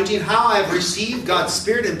the anointing, how I have received God's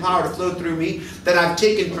Spirit and power to flow through me, that I've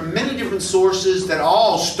taken from many different sources that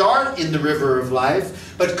all start in the river of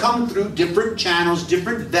life, but come through different channels,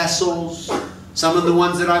 different vessels. Some of the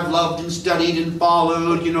ones that I've loved and studied and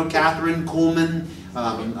followed, Catherine Kuhlman.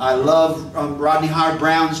 I love Rodney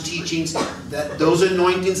Howard-Browne's teachings. Those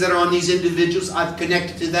anointings that are on these individuals, I've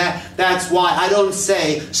connected to that. That's why I don't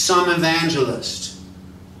say some evangelist.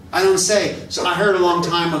 I don't say, so I heard a long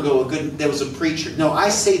time ago, there was a preacher. No, I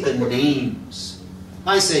say the names.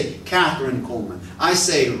 I say Catherine Kuhlman. I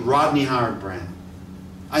say Rodney Howard-Browne.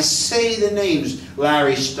 I say the names,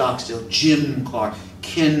 Larry Stockstill, Jim Clark,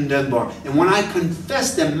 Ken Dunbar. And when I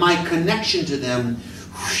confess them, my connection to them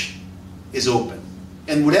is open.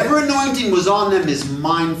 And whatever anointing was on them is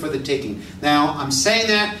mine for the taking. Now, I'm saying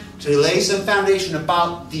that to lay some foundation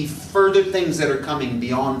about the further things that are coming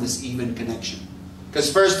beyond this even connection.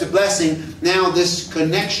 Because first the blessing, now this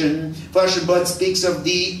connection, flesh and blood speaks of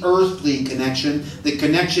the earthly connection. The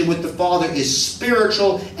connection with the Father is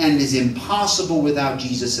spiritual and is impossible without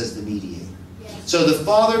Jesus as the mediator. So the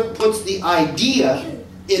Father puts the idea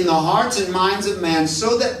in the hearts and minds of man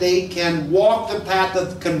so that they can walk the path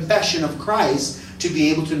of confession of Christ to be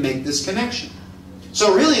able to make this connection.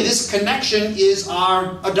 So really this connection is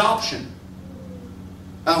our adoption.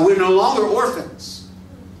 We're no longer orphans,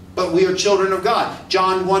 but we are children of God.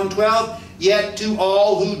 John 1:12, yet to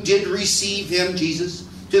all who did receive Him, Jesus,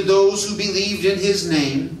 to those who believed in His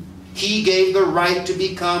name, He gave the right to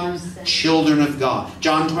become children of God.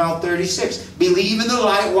 John 12:36. Believe in the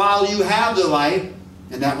light while you have the light,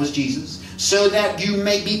 and that was Jesus, so that you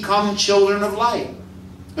may become children of light.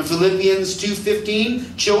 In Philippians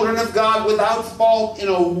 2:15, children of God without fault in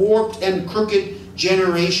a warped and crooked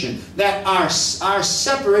generation. That our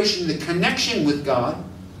separation, the connection with God,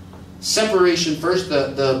 separation first,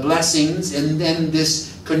 the blessings, and then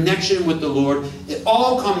this connection with the Lord, it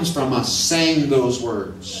all comes from us saying those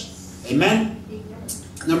words. Amen?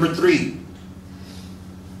 Number 3.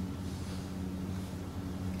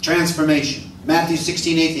 Transformation. Matthew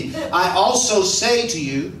 16:18. I also say to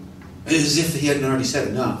you, as if he hadn't already said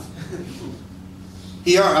enough.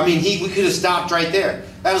 We could have stopped right there.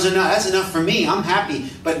 That was enough. That's enough for me. I'm happy.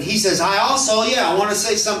 But he says, I want to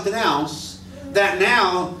say something else. That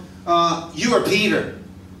now you are Peter.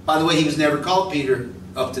 By the way, he was never called Peter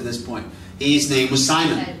up to this point. His name was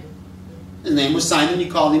Simon. His name was Simon.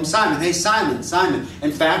 You called him Simon. Hey, Simon, Simon.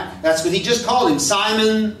 In fact, that's what he just called him.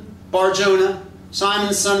 Simon Bar-Jonah.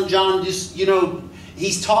 Simon, son of John. Just,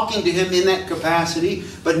 he's talking to him in that capacity.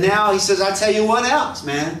 But now he says, I tell you what else,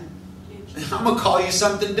 man. I'm going to call you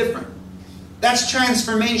something different. That's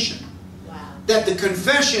transformation. Wow. That the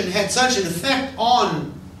confession had such an effect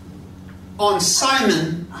on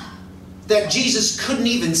Simon that Jesus couldn't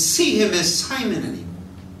even see him as Simon anymore.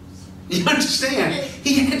 You understand?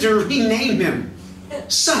 He had to rename him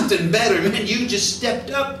something better. Man, you just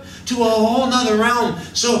stepped up to a whole nother realm.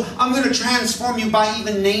 So I'm going to transform you by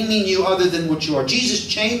even naming you other than what you are. Jesus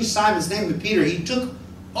changed Simon's name to Peter. He took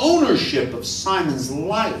ownership of Simon's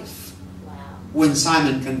life when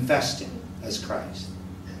Simon confessed him as Christ.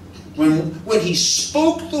 When he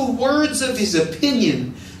spoke the words of his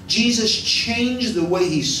opinion, Jesus changed the way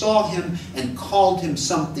he saw him and called him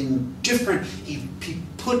something different. He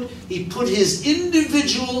put his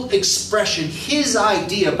individual expression, his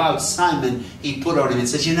idea about Simon, he put on him and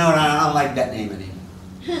says, you know what, I don't like that name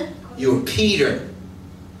anymore. You're Peter.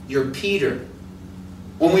 You're Peter.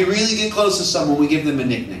 When we really get close to someone, we give them a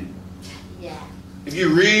nickname. Yeah. If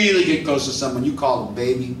you really get close to someone, you call them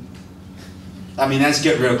baby. That's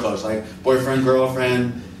get real close. Like boyfriend,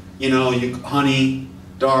 girlfriend, you honey,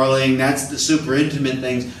 darling. That's the super intimate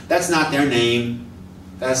things. That's not their name.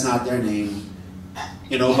 That's not their name.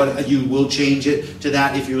 But you will change it to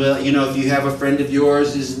that if you will. If you have a friend of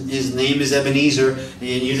yours, his name is Ebenezer, and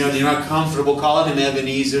you're not comfortable calling him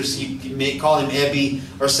Ebenezer, so you may call him Ebby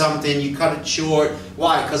or something. You cut it short.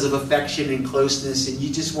 Why? Because of affection and closeness, and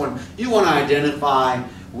you want to identify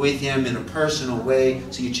with him in a personal way,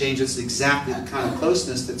 so you change it to exactly the kind of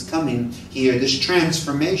closeness that's coming here. This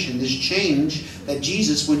transformation, this change that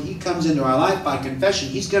Jesus, when he comes into our life by confession,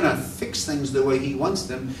 he's going to fix things the way he wants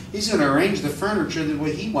them. He's going to arrange the furniture the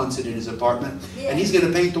way he wants it in his apartment. And he's going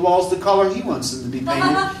to paint the walls the color he wants them to be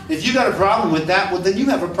painted. If you got a problem with that, well, then you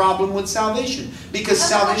have a problem with salvation. Because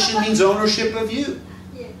salvation means ownership of you.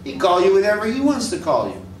 He call you whatever he wants to call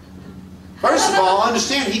you. First of all,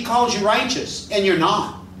 understand, he calls you righteous, and you're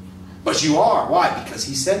not. But you are. Why? Because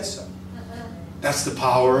he said so. That's the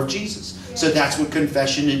power of Jesus. So that's what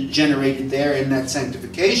confession generated there in that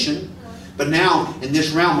sanctification. But now, in this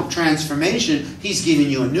realm of transformation, he's giving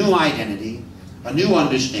you a new identity, a new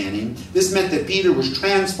understanding. This meant that Peter was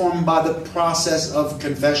transformed by the process of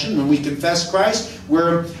confession. When we confess Christ,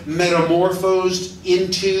 we're metamorphosed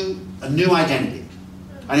into a new identity.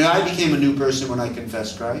 I became a new person when I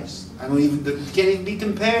confessed Christ. Can't even be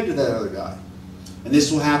compared to that other guy. And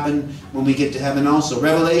this will happen when we get to heaven also.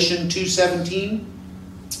 Revelation 2:17.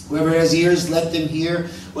 Whoever has ears, let them hear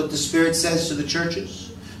what the Spirit says to the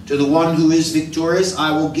churches. To the one who is victorious,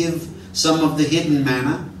 I will give some of the hidden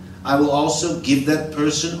manna. I will also give that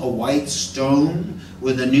person a white stone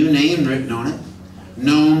with a new name written on it,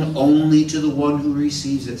 known only to the one who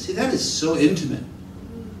receives it. See, that is so intimate.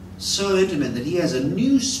 So intimate that he has a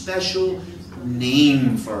new special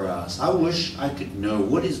name for us. I wish I could know,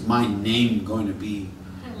 what is my name going to be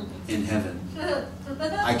in heaven?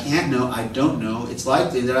 I can't know. I don't know. It's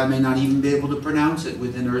likely that I may not even be able to pronounce it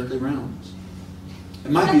within earthly realms.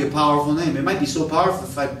 It might be a powerful name. It might be so powerful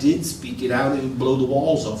if I did speak it out, it would blow the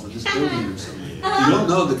walls off of this building or something. You don't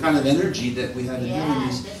know the kind of energy that we have in heaven.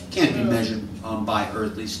 It can't be measured by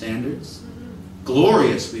earthly standards.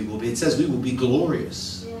 Glorious we will be. It says we will be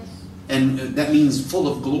glorious. And that means full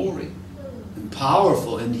of glory.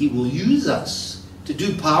 Powerful, and he will use us to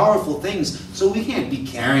do powerful things. So we can't be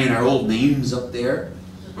carrying our old names up there.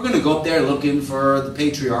 We're going to go up there looking for the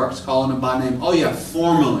patriarchs, calling them by name. Oh yeah,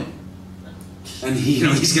 formally. And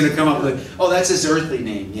he's going to come up with, oh, that's his earthly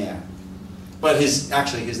name, yeah. But his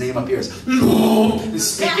name up here is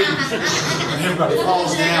speaking. Everybody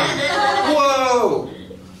falls down. Whoa!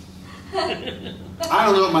 I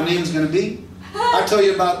don't know what my name's going to be. I tell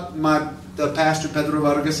you about the pastor Pedro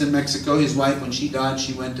Vargas in Mexico. His wife, when she died,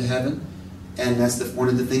 she went to heaven, and that's one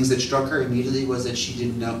of the things that struck her immediately was that she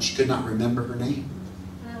could not remember her name.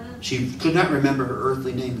 She could not remember her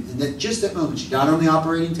earthly name. And that just that moment, she died on the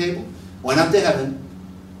operating table, went up to heaven.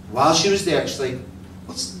 While she was there, she's like,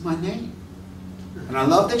 "What's my name?" And I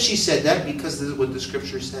love that she said that because this is what the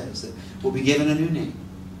Scripture says, that we'll be given a new name.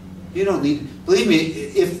 You don't need, believe me,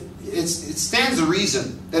 if it stands to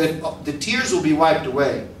reason that if the tears will be wiped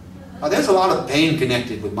away. There's a lot of pain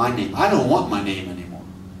connected with my name. I don't want my name anymore.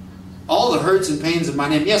 all the hurts and pains of my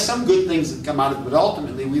name. Yes, some good things that come out of it, but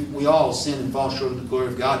ultimately we all sin and fall short of the glory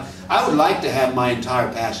of God. I would like to have my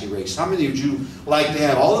entire past erased. How many of you like to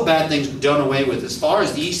have all the bad things done away with as far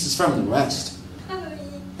as the east is from the west?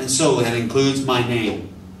 And so that includes my name.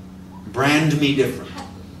 Brand me different.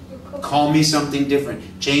 Call me something different.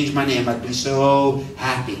 Change my name. I'd be so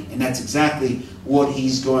happy. And that's exactly what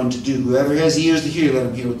he's going to do. Whoever has ears to hear, let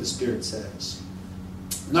him hear what the Spirit says.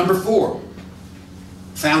 Number 4.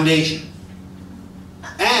 Foundation.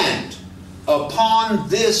 And upon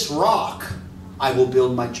this rock I will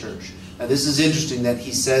build my church. Now this is interesting that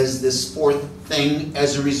he says this fourth thing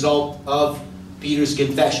as a result of Peter's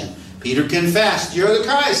confession. Peter confessed, "You're the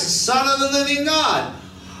Christ, the Son of the living God."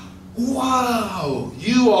 Wow,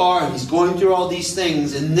 you are. He's going through all these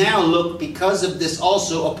things. And now look, because of this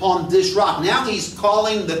also upon this rock. Now he's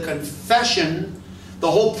calling the confession,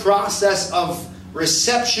 the whole process of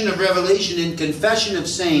reception of revelation and confession of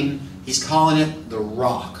same, he's calling it the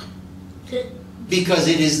rock. Because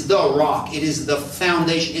it is the rock. It is the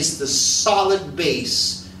foundation. It's the solid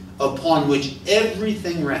base upon which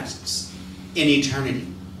everything rests in eternity.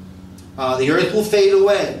 The earth will fade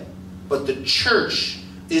away, but the church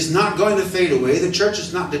is not going to fade away. The church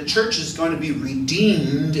is going to be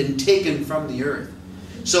redeemed and taken from the earth.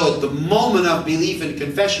 So at the moment of belief and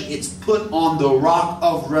confession, it's put on the rock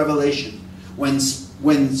of revelation. When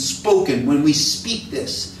spoken, when we speak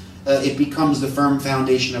this, it becomes the firm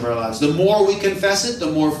foundation of our lives. The more we confess it,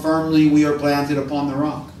 the more firmly we are planted upon the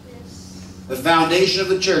rock. The foundation of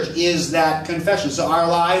the church is that confession. So our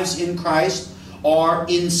lives in Christ are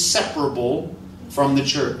inseparable from the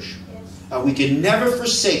church. We can never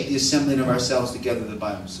forsake the assembling of ourselves together, the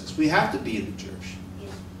Bible says. We have to be in the church.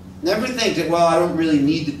 Never think that, well, I don't really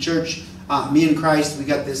need the church. Me and Christ, we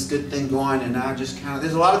got this good thing going, and I just kind of...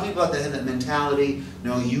 There's a lot of people out there that have that mentality.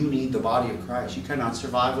 No, you need the body of Christ. You cannot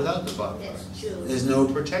survive without the body of Christ. There's no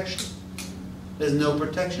protection. There's no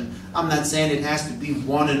protection. I'm not saying it has to be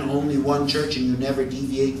one and only one church and you never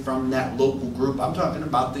deviate from that local group. I'm talking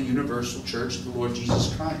about the universal church of the Lord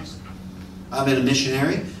Jesus Christ. I've been a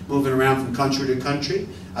missionary, moving around from country to country.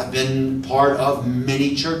 I've been part of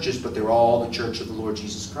many churches, but they're all the church of the Lord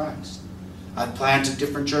Jesus Christ. I've planted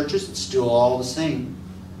different churches. It's still all the same.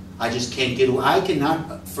 I just can't get away. I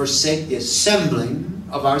cannot forsake the assembling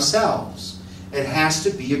of ourselves. It has to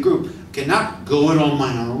be a group. I cannot go it on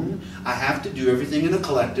my own. I have to do everything in a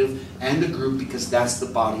collective and a group because that's the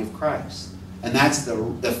body of Christ. And that's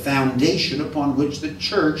the foundation upon which the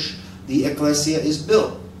church, the ecclesia, is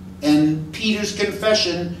built. And Peter's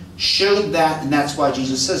confession showed that, and that's why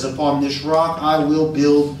Jesus says, upon this rock I will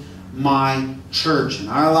build my church. And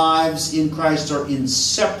our lives in Christ are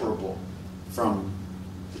inseparable from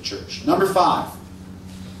the church. Number 5,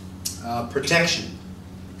 protection.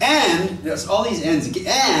 And, there's all these ends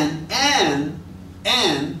again, and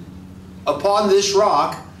upon this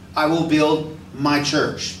rock I will build my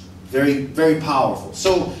church. Very, very powerful.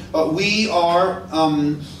 So we are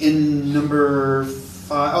in number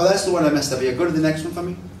 5. Oh, that's the one I messed up. Yeah, go to the next one for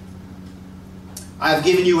me. I have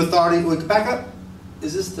given you authority. Wait, back up.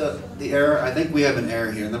 Is this the error? I think we have an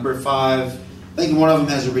error here. Number 5. I think one of them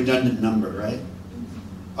has a redundant number, right?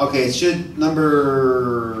 Okay, it should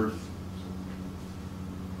number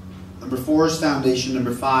 4 is foundation.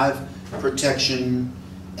 Number 5, protection.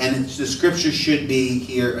 And the scripture should be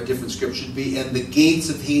here. A different scripture should be, and the gates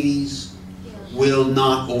of Hades will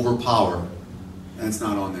not overpower. That's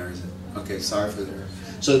not on there, is it? Okay, sorry for the error.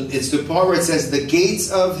 So it's the part where it says the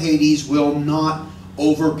gates of Hades will not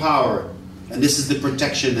overpower. And this is the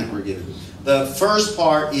protection that we're given. The first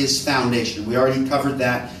part is foundation. We already covered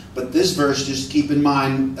that. But this verse, just keep in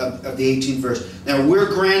mind of the 18th verse. Now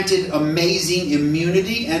we're granted amazing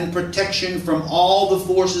immunity and protection from all the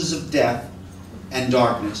forces of death and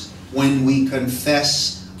darkness when we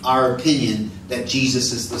confess our opinion that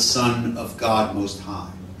Jesus is the Son of God Most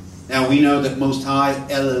High. Now we know that Most High,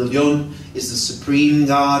 El Elyon, is the supreme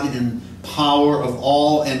God and power of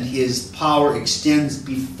all, and His power extends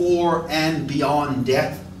before and beyond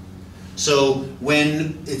death. So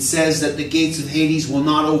when it says that the gates of Hades will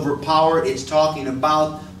not overpower, it's talking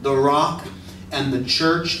about the rock and the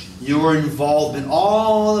church, your involvement.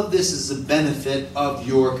 All of this is a benefit of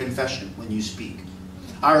your confession when you speak.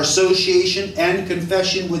 Our association and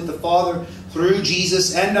confession with the Father through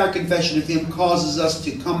Jesus and our confession of Him causes us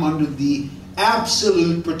to come under the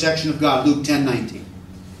absolute protection of God. Luke 10:19.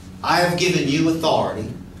 I have given you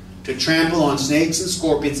authority to trample on snakes and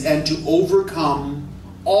scorpions and to overcome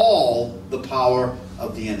all the power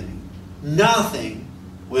of the enemy. Nothing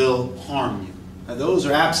will harm you. Now those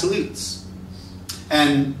are absolutes.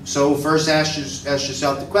 And so first ask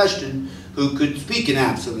yourself the question, who could speak in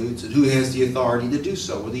absolutes and who has the authority to do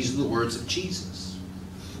so. Well, these are the words of Jesus.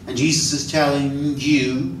 And Jesus is telling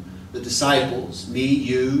you, the disciples, me,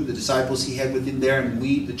 you, the disciples he had with him there, and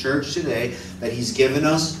we, the church today, that he's given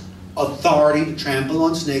us authority to trample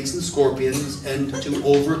on snakes and scorpions and to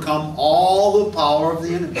overcome all the power of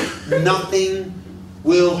the enemy. Nothing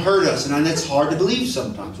will hurt us. And that's hard to believe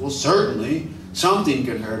sometimes. Well, certainly something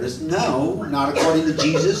can hurt us. No, not according to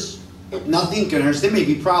Jesus. Nothing can hurt us. There may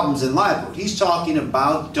be problems in life, but he's talking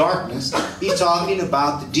about darkness. He's talking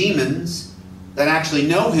about the demons that actually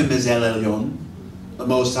know him as El Elyon, the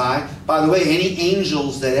Most High. By the way, any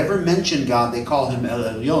angels that ever mention God, they call him El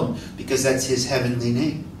Elyon because that's his heavenly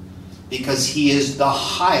name. Because he is the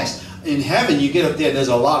highest. In heaven, you get up there, there's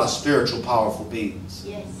a lot of spiritual, powerful beings.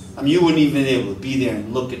 Yes. I mean, you wouldn't even be able to be there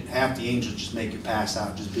and look at half the angels, just make you pass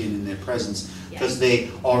out just being in their presence. Because they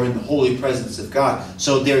are in the holy presence of God.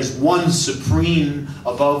 So there's one supreme,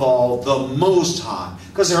 above all, the Most High.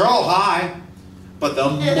 Because they're all high, but the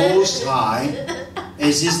Most High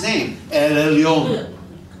is his name. El Elyon,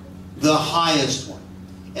 the highest one.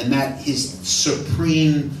 And that is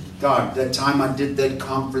supreme God. That time I did that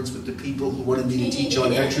conference with the people who wanted me to teach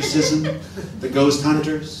on exorcism, the ghost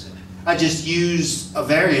hunters, I just used a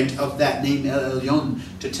variant of that name, El Elyon,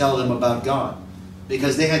 to tell them about God.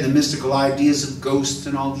 Because they had the mystical ideas of ghosts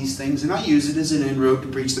and all these things, and I used it as an inroad to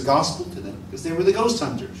preach the gospel to them. Because they were the ghost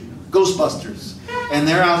hunters, Ghostbusters. And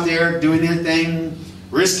they're out there doing their thing,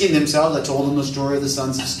 risking themselves. I told them the story of the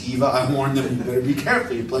sons of Sceva. I warned them, you better be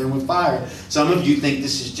careful, you're playing with fire. Some of you think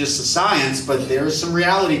this is just a science, but there is some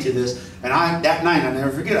reality to this. And that night, I'll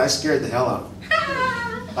never forget, I scared the hell out of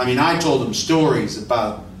them. I mean, I told them stories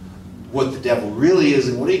about what the devil really is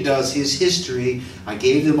and what he does, his history. I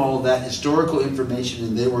gave them all that historical information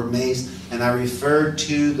and they were amazed. And I referred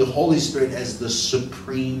to the Holy Spirit as the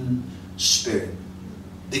Supreme Spirit.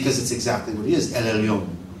 Because it's exactly what he is, El Elyon,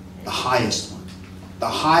 the highest one. The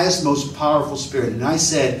highest, most powerful spirit. And I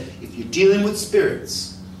said, if you're dealing with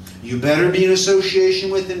spirits, you better be in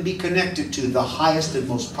association with and be connected to the highest and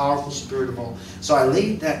most powerful spirit of all. So I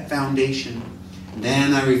laid that foundation. And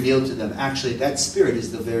then I revealed to them, actually, that spirit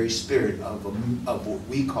is the very spirit of what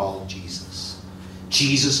we call Jesus.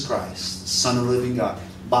 Jesus Christ, the Son of the living God.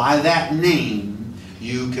 By that name,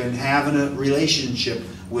 you can have a relationship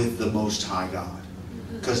with the Most High God.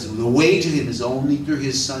 Because the way to him is only through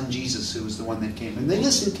his Son, Jesus, who is the one that came. And they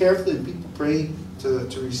listened carefully, and people prayed to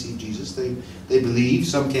receive Jesus. They believed.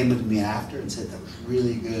 Some came to me after and said, that was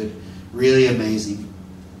really good, really amazing.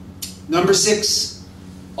 Number 6,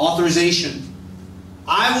 authorization.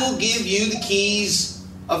 I will give you the keys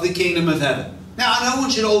of the kingdom of heaven. Now, I don't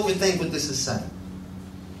want you to overthink what this is saying.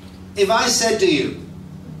 If I said to you,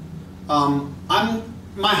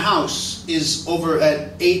 my house is over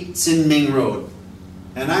at 8 Sin Ming Road,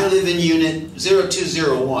 and I live in unit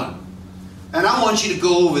 0201, and I want you to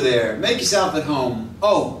go over there, make yourself at home.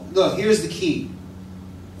 Oh, look, here's the key.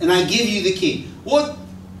 And I give you the key. What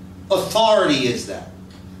authority is that?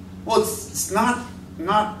 Well, it's not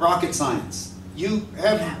rocket science. You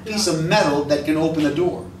have a piece of metal that can open a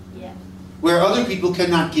door. Yeah. Where other people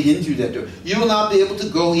cannot get in through that door. You will not be able to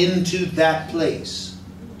go into that place.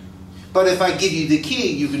 But if I give you the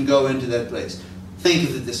key, you can go into that place. Think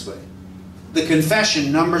of it this way. The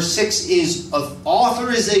confession, number 6, is of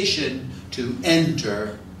authorization to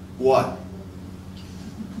enter what?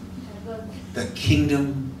 The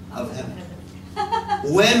kingdom of heaven.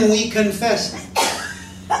 When we confess Him,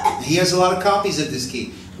 he has a lot of copies of this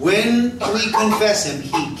key. When we confess Him,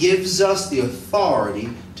 He gives us the authority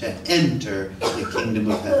to enter the kingdom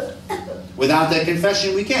of heaven. Without that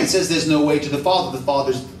confession, we can't. It says there's no way to the Father. The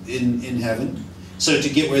Father's in heaven. So to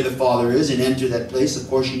get where the Father is and enter that place, of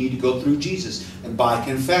course, you need to go through Jesus. And by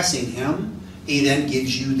confessing Him, He then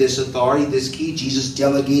gives you this authority, this key. Jesus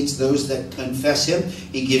delegates those that confess Him.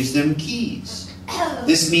 He gives them keys.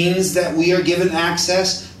 This means that we are given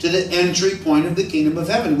access to the entry point of the kingdom of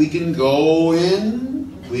heaven. We can go in.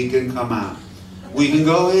 We can come out. We can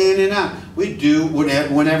go in and out. We do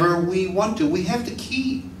whenever we want to. We have the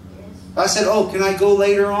key. I said, oh, can I go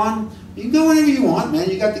later on? You can go whenever you want, man.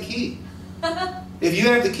 You got the key. If you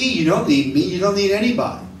have the key, you don't need me. You don't need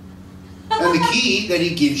anybody. And the key that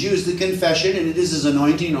He gives you is the confession, and it is His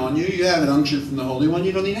anointing on you. You have an unction from the Holy One.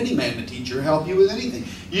 You don't need any man to teach or help you with anything.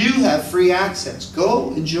 You have free access.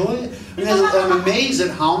 Go, enjoy it. And I'm amazed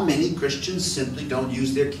at how many Christians simply don't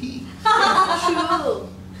use their key. True.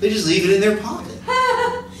 They just leave it in their pocket.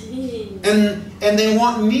 And they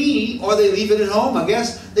want me, or they leave it at home, I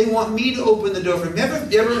guess. They want me to open the door for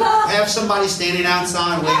them. You ever have somebody standing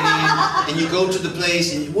outside waiting, and you go to the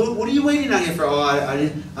place, and what are you waiting out here for? Oh,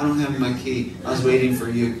 I don't have my key. I was waiting for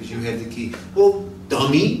you because you have the key. Well,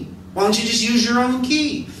 dummy, why don't you just use your own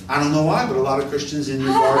key? I don't know why, but a lot of Christians in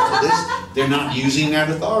regard to this, they're not using that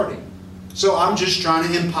authority. So I'm just trying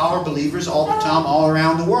to empower believers all the time, all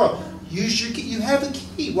around the world. Use your key. You have the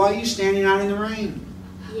key. Why are you standing out in the rain?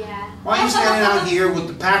 Yeah. Why are you standing out here with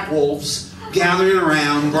the pack wolves gathering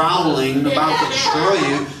around, growling, about to destroy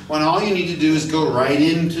you, when all you need to do is go right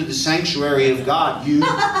into the sanctuary of God? You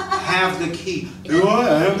have the key. Do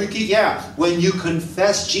I have the key? Yeah. When you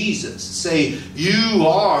confess Jesus, say, you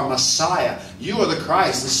are Messiah. You are the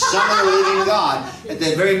Christ, the Son of the living God. At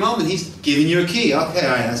that very moment, He's giving you a key. Okay,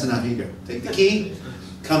 all right, that's enough. Here you go. Take the key.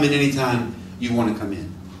 Come in anytime you want to come in.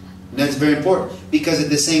 And that's very important, because at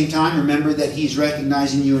the same time, remember that He's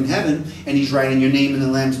recognizing you in heaven, and He's writing your name in the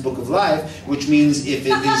Lamb's Book of Life, which means if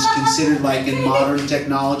it is considered, like in modern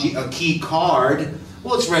technology, a key card,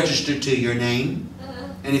 well, it's registered to your name.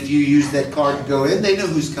 And if you use that card to go in, they know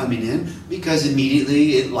who's coming in, because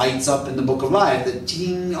immediately it lights up in the Book of Life that,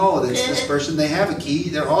 ding, oh, that's this person, they have a key,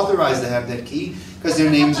 they're authorized to have that key, because their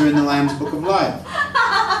names are in the Lamb's Book of Life.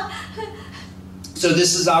 So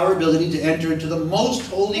this is our ability to enter into the most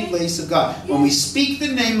holy place of God. When we speak the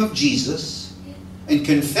name of Jesus and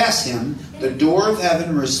confess Him, the door of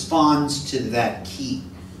heaven responds to that key.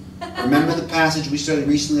 Remember the passage we studied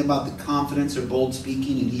recently about the confidence or bold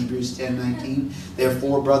speaking in Hebrews 10:19?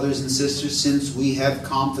 Therefore, brothers and sisters, since we have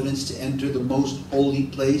confidence to enter the most holy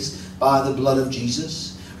place by the blood of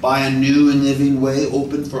Jesus, by a new and living way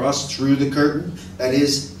opened for us through the curtain, that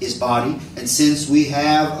is, His body. And since we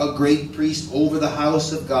have a great priest over the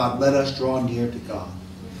house of God, let us draw near to God.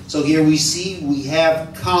 So here we see we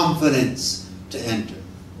have confidence to enter.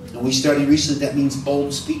 And we studied recently that means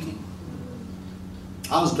bold speaking.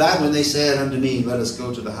 I was glad when they said unto me, let us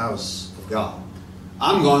go to the house of God.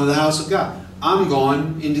 I'm going to the house of God. I'm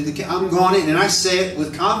going in, and I say it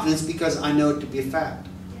with confidence because I know it to be a fact.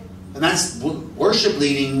 And that's worship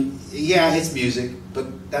leading. Yeah, it's music,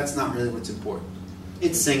 but that's not really what's important.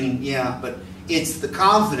 It's singing, yeah, but it's the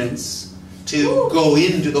confidence to go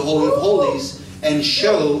into the Holy of Holies and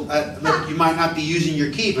show, look, you might not be using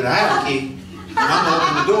your key, but I have a key. And I'm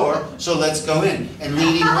opening the door, so let's go in. And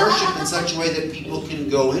leading worship in such a way that people can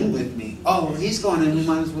go in with me. Oh, well, he's going in, we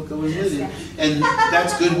might as well go in with him. And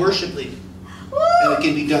that's good worship leading. And it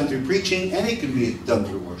can be done through preaching, and it can be done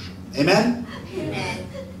through worship. Amen? Amen.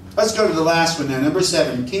 Let's go to the last one now. Number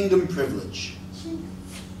 7, kingdom privilege.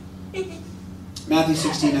 Matthew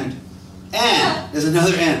 16:9. And, there's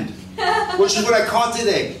another and. Which is what I caught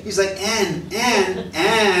today. He's like, and.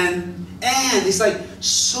 It's like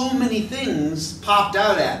so many things popped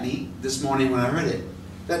out at me this morning when I read it.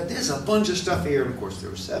 That there's a bunch of stuff here, and of course there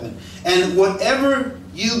were 7. And whatever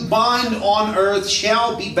you bind on earth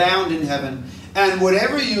shall be bound in heaven. And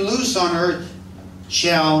whatever you loose on earth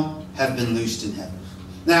shall have been loosed in heaven.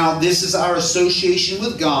 Now, this is our association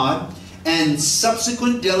with God and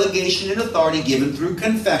subsequent delegation and authority given through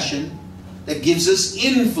confession that gives us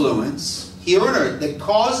influence here on earth, that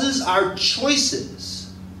causes our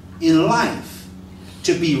choices in life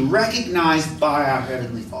to be recognized by our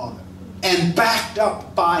Heavenly Father and backed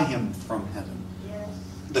up by Him from heaven. Yes.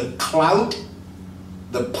 The clout,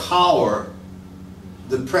 the power,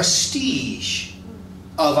 the prestige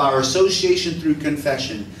of our association through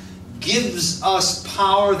confession gives us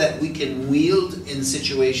power that we can wield in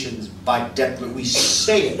situations by declaration. We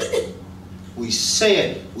say it. We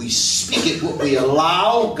say it. We speak it. What we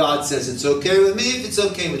allow, God says it's okay with me if it's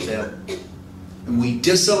okay with them. And we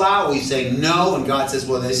disallow, we say no, and God says,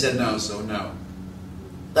 well, they said no, so no.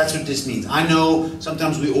 That's what this means. I know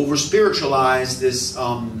sometimes we over-spiritualize this.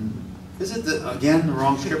 Is it, the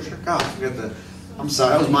wrong scripture? God, I forgot I'm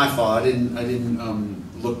sorry, that was my fault. I didn't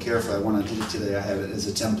look carefully. When I did it today, I have it as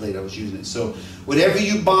a template. I was using it. So, whatever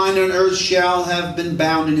you bind on earth shall have been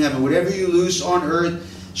bound in heaven. Whatever you loose on earth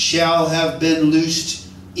shall have been loosed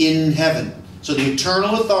in heaven. So the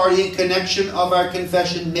eternal authority and connection of our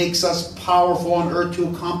confession makes us powerful on earth to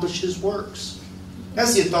accomplish His works.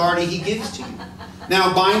 That's the authority He gives to you.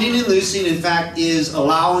 Now, binding and loosing, in fact, is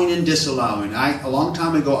allowing and disallowing. A long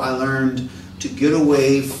time ago, I learned to get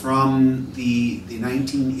away from the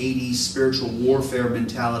 1980s spiritual warfare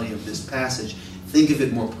mentality of this passage. Think of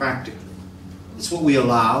it more practically. It's what we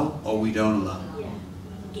allow or we don't allow.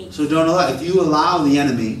 So don't allow. If you allow the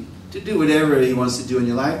enemy to do whatever he wants to do in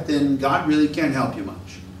your life, then God really can't help you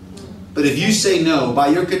much. But if you say no, by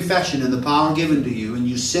your confession and the power given to you, and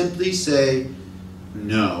you simply say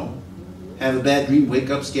no, have a bad dream, wake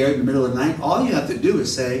up scared in the middle of the night, all you have to do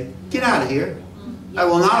is say, get out of here. I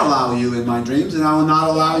will not allow you in my dreams, and I will not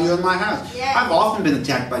allow you in my house. Yeah. I've often been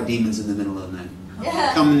attacked by demons in the middle of the night.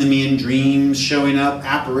 Coming to me in dreams, showing up,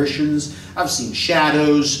 apparitions. I've seen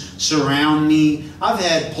shadows surround me. I've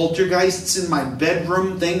had poltergeists in my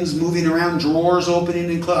bedroom, things moving around, drawers opening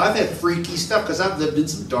and closing. I've had freaky stuff because I've lived in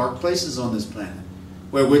some dark places on this planet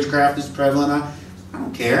where witchcraft is prevalent. I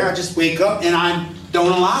don't care. I just wake up and I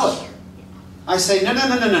don't allow it. I say, no.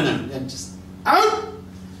 And just out.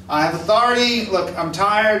 I have authority. Look, I'm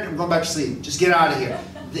tired. I'm going back to sleep. Just get out of here.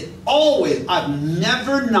 I've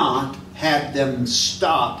never not had them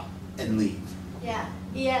stop and leave. Yeah.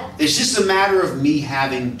 Yeah. It's just a matter of me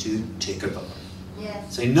having to take authority.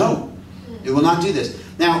 Yes. Say, no, it will not do this.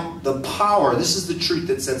 Now, the power, this is the truth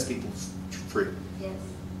that sets people free. Yes.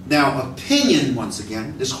 Now, opinion, once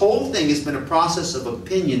again, this whole thing has been a process of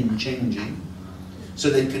opinion changing so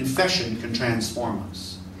that confession can transform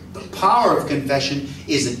us. The power of confession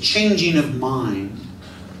is a changing of mind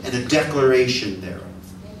and a declaration thereof.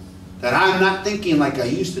 That I'm not thinking like I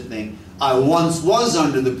used to think. I once was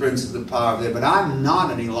under the prince of the power of the air, but I'm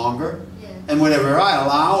not any longer. Yeah. And whatever I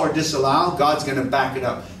allow or disallow, God's going to back it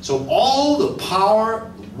up. So all the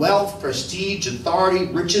power, wealth, prestige, authority,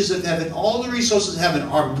 riches of heaven, all the resources of heaven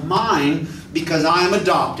are mine because I am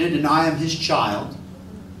adopted and I am His child.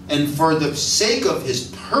 And for the sake of His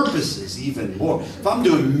purposes even more. If I'm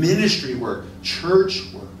doing ministry work, church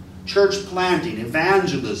planting,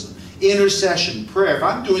 evangelism, intercession, prayer, if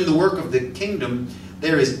I'm doing the work of the kingdom,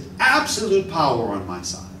 there is absolute power on my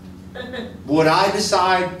side. What I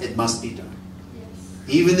decide, it must be done.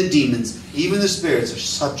 Yes. Even the demons, even the spirits are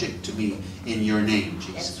subject to me in your name,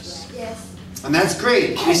 Jesus. Yes. And that's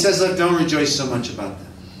great. He says, look, don't rejoice so much about that.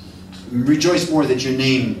 Rejoice more that your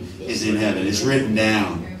name is in heaven, is written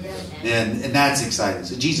down. And that's exciting.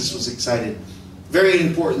 So Jesus was excited. Very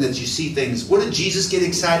important that you see things. What did Jesus get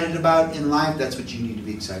excited about in life? That's what you need to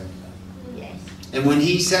be excited about. Yes. And when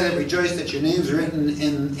He said it, rejoice that your name's written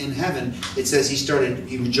in heaven, it says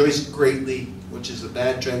He rejoiced greatly, which is a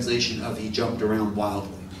bad translation of he jumped around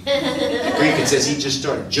wildly. In Greek it says he just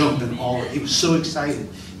started jumping he was so excited.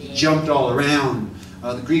 He jumped all around.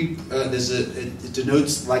 The Greek, it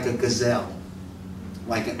denotes like a gazelle.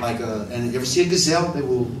 And you ever see a gazelle? They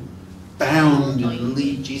will bound and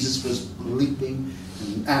leap. Jesus was leaping.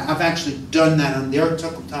 And I've actually done that. There are a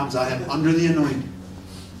couple of times I have under the anointing.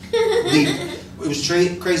 It was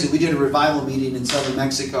crazy. We did a revival meeting in southern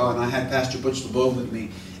Mexico, and I had Pastor Butch LeBeau with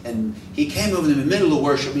me. And he came over in the middle of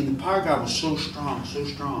worship. I mean, the power of God was so strong, so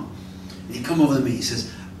strong. And he come over to me. He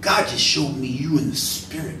says, God just showed me you in the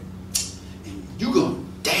spirit. And you're going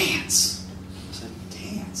to dance. I said,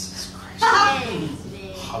 dance? It's crazy.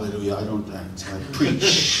 Hallelujah, I don't dance, I preach. And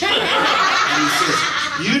he says,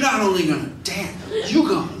 you're not only going to dance, you're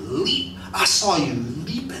going to leap. I saw you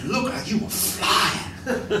leap and look like you were flying.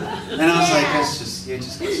 And I was like, you're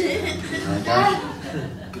just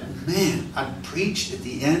But man, I preached at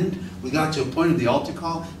the end. We got to a point of the altar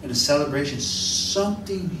call and a celebration.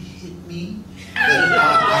 Something hit me that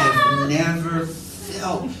I have never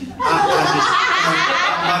felt.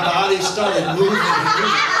 My body started moving.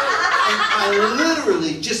 I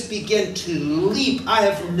literally just began to leap. I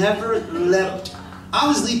have never leapt. I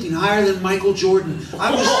was leaping higher than Michael Jordan.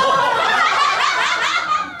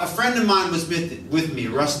 A friend of mine was with me,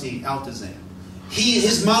 Rusty Altazan.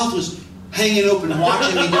 His mouth was hanging open,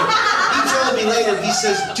 watching me do it. He told me later, he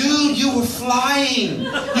says, dude, you were flying.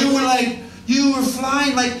 You were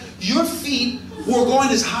flying like your feet were going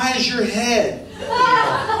as high as your head.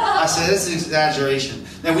 I said, that's an exaggeration.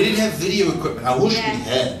 Now, we didn't have video equipment. I wish we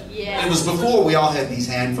had. Yeah. It was before we all had these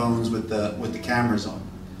hand phones with the cameras on.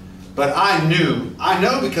 But I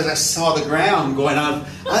know because I saw the ground going on.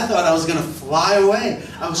 I thought I was going to fly away.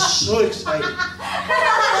 I was so excited.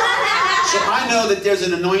 So I know that there's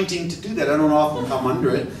an anointing to do that. I don't often come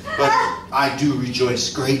under it, but I do rejoice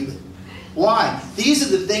greatly. Why? These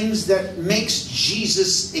are the things that makes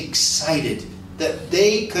Jesus excited. That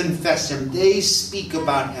they confess Him, they speak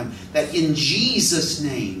about Him, that in Jesus'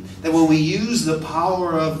 name, that when we use the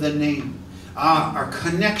power of the name, our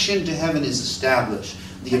connection to heaven is established.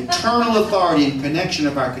 The eternal authority and connection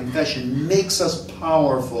of our confession makes us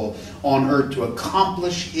powerful on earth to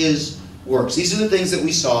accomplish His works. These are the things that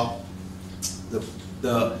we saw.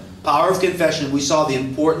 The power of confession. We saw the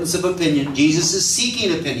importance of opinion. Jesus is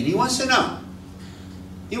seeking opinion. He wants to know.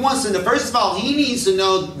 He wants to know. First of all, He needs to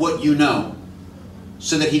know what you know,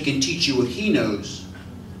 so that He can teach you what He knows,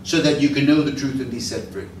 so that you can know the truth and be set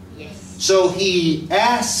free. Yes. So He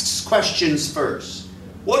asks questions first.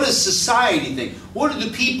 What does society think? What do the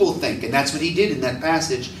people think? And that's what He did in that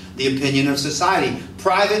passage. the opinion of society.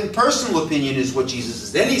 Private and personal opinion is what Jesus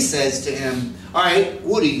is. Then he says to him, all right,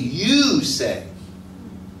 what do you say?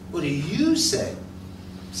 What do you say?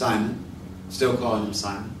 Simon, still calling him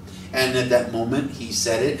Simon. And at that moment, he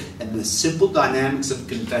said it, and the simple dynamics of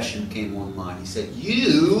confession came online. He said,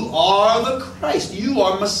 you are the Christ. You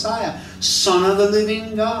are Messiah, Son of the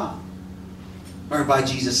living God. Whereby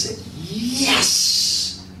Jesus said,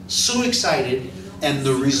 yes! So excited. And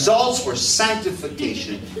the results were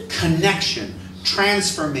sanctification, connection,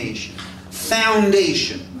 transformation,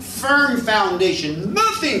 foundation, firm foundation.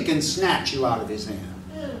 Nothing can snatch you out of his hand.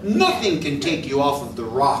 Nothing can take you off of the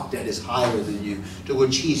rock that is higher than you, to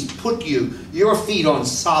which he's put you, your feet on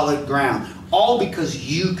solid ground. All because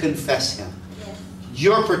you confess him.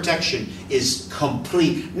 Your protection is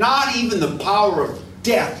complete. Not even the power of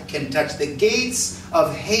death can touch. The gates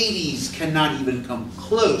of Hades cannot even come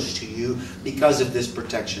close to you because of this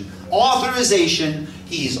protection. Authorization.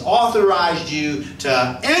 He's authorized you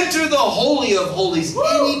to enter the Holy of Holies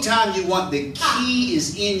anytime you want. The key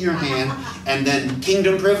is in your hand. And then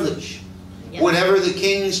kingdom privilege. Yep. Whatever the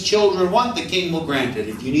king's children want, the king will grant it.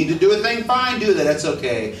 If you need to do a thing, fine, do that. That's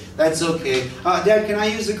okay. That's okay. Dad, can I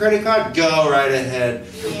use the credit card? Go right ahead.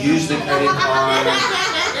 Use the credit card.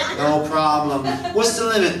 No problem. What's the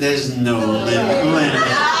limit? There's no limit.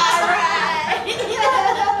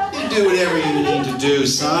 You do whatever you need to do,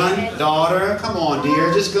 son, daughter. Come on,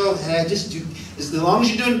 dear. Just go ahead. Just do. As long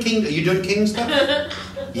as you're doing king. Are you doing king stuff?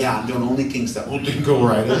 Yeah, I'm doing only king stuff. Well, then go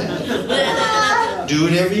right ahead. Do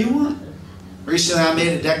whatever you want. Recently, I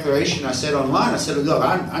made a declaration. I said online, I said, look,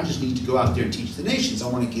 I just need to go out there and teach the nations. I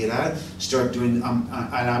want to get out, start doing, and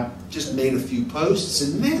I just made a few posts,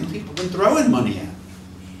 and man, people have been throwing money at me.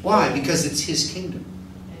 Why? Because it's his kingdom.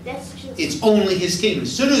 It's only his kingdom.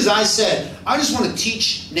 As soon as I said, I just want to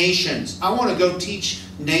teach nations. I want to go teach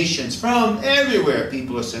nations from everywhere.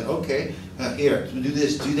 People are saying, okay, here, do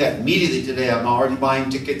this, do that. Immediately today, I'm already buying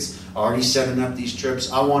tickets, already setting up these trips.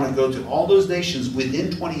 I want to go to all those nations within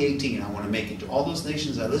 2018. I want to make it to all those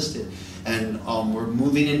nations I listed. And we're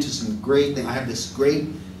moving into some great thing. I have this great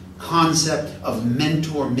concept of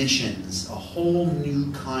mentor missions, a whole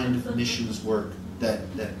new kind of missions work that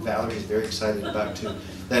Valerie is very excited about too.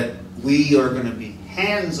 That we are going to be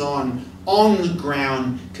hands-on, on the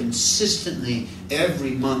ground, consistently,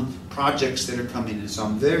 every month, projects that are coming in. So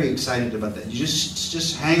I'm very excited about that. You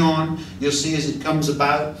just hang on. You'll see as it comes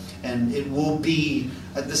about. And it will be,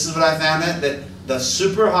 this is what I found out, that the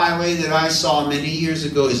superhighway that I saw many years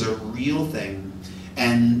ago is a real thing.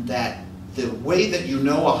 And that the way that you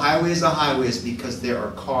know a highway is because there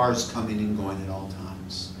are cars coming and going at all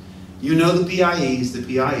times. You know the PIE is the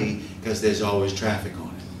PIE because there's always traffic on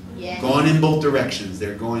it. Yeah. Going in both directions.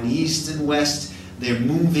 They're going east and west. They're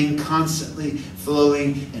moving, constantly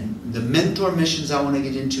flowing. And the mentor missions I want to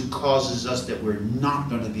get into causes us that we're not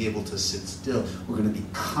going to be able to sit still. We're going to be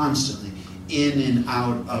constantly in and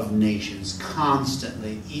out of nations.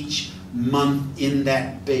 Constantly. Each month in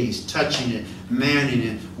that base. Touching it. Manning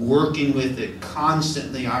it. Working with it.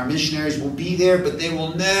 Constantly. Our missionaries will be there, but they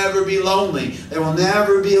will never be lonely. They will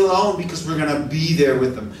never be alone because we're going to be there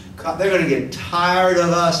with them. They're going to get tired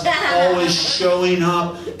of us always showing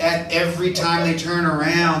up at every time they turn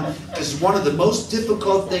around. Because one of the most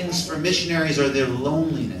difficult things for missionaries are their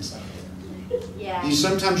loneliness. Yeah.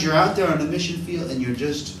 Sometimes you're out there on the mission field and you're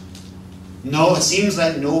just, it seems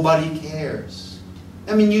like nobody cares.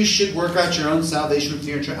 I mean, you should work out your own salvation with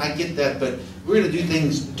fear and trembling. I get that, but we're going to do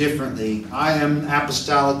things differently. I am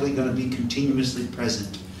apostolically going to be continuously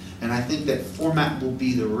present. And I think that format will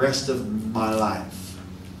be the rest of my life.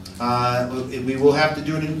 We will have to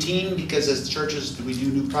do it in team because as churches, we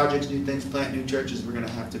do new projects, new things, plant new churches, we're going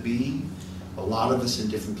to have to be a lot of us in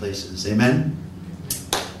different places. Amen?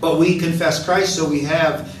 But we confess Christ, so we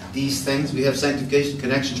have these things. We have sanctification,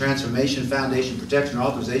 connection, transformation, foundation, protection,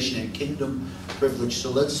 authorization, and kingdom privilege.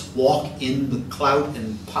 So let's walk in the clout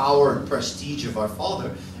and power and prestige of our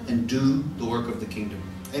Father and do the work of the kingdom.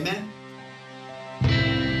 Amen?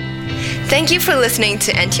 Thank you for listening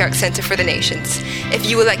to Antioch Center for the Nations. If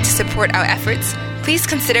you would like to support our efforts, please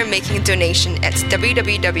consider making a donation at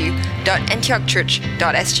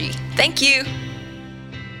www.antiochchurch.sg. Thank you.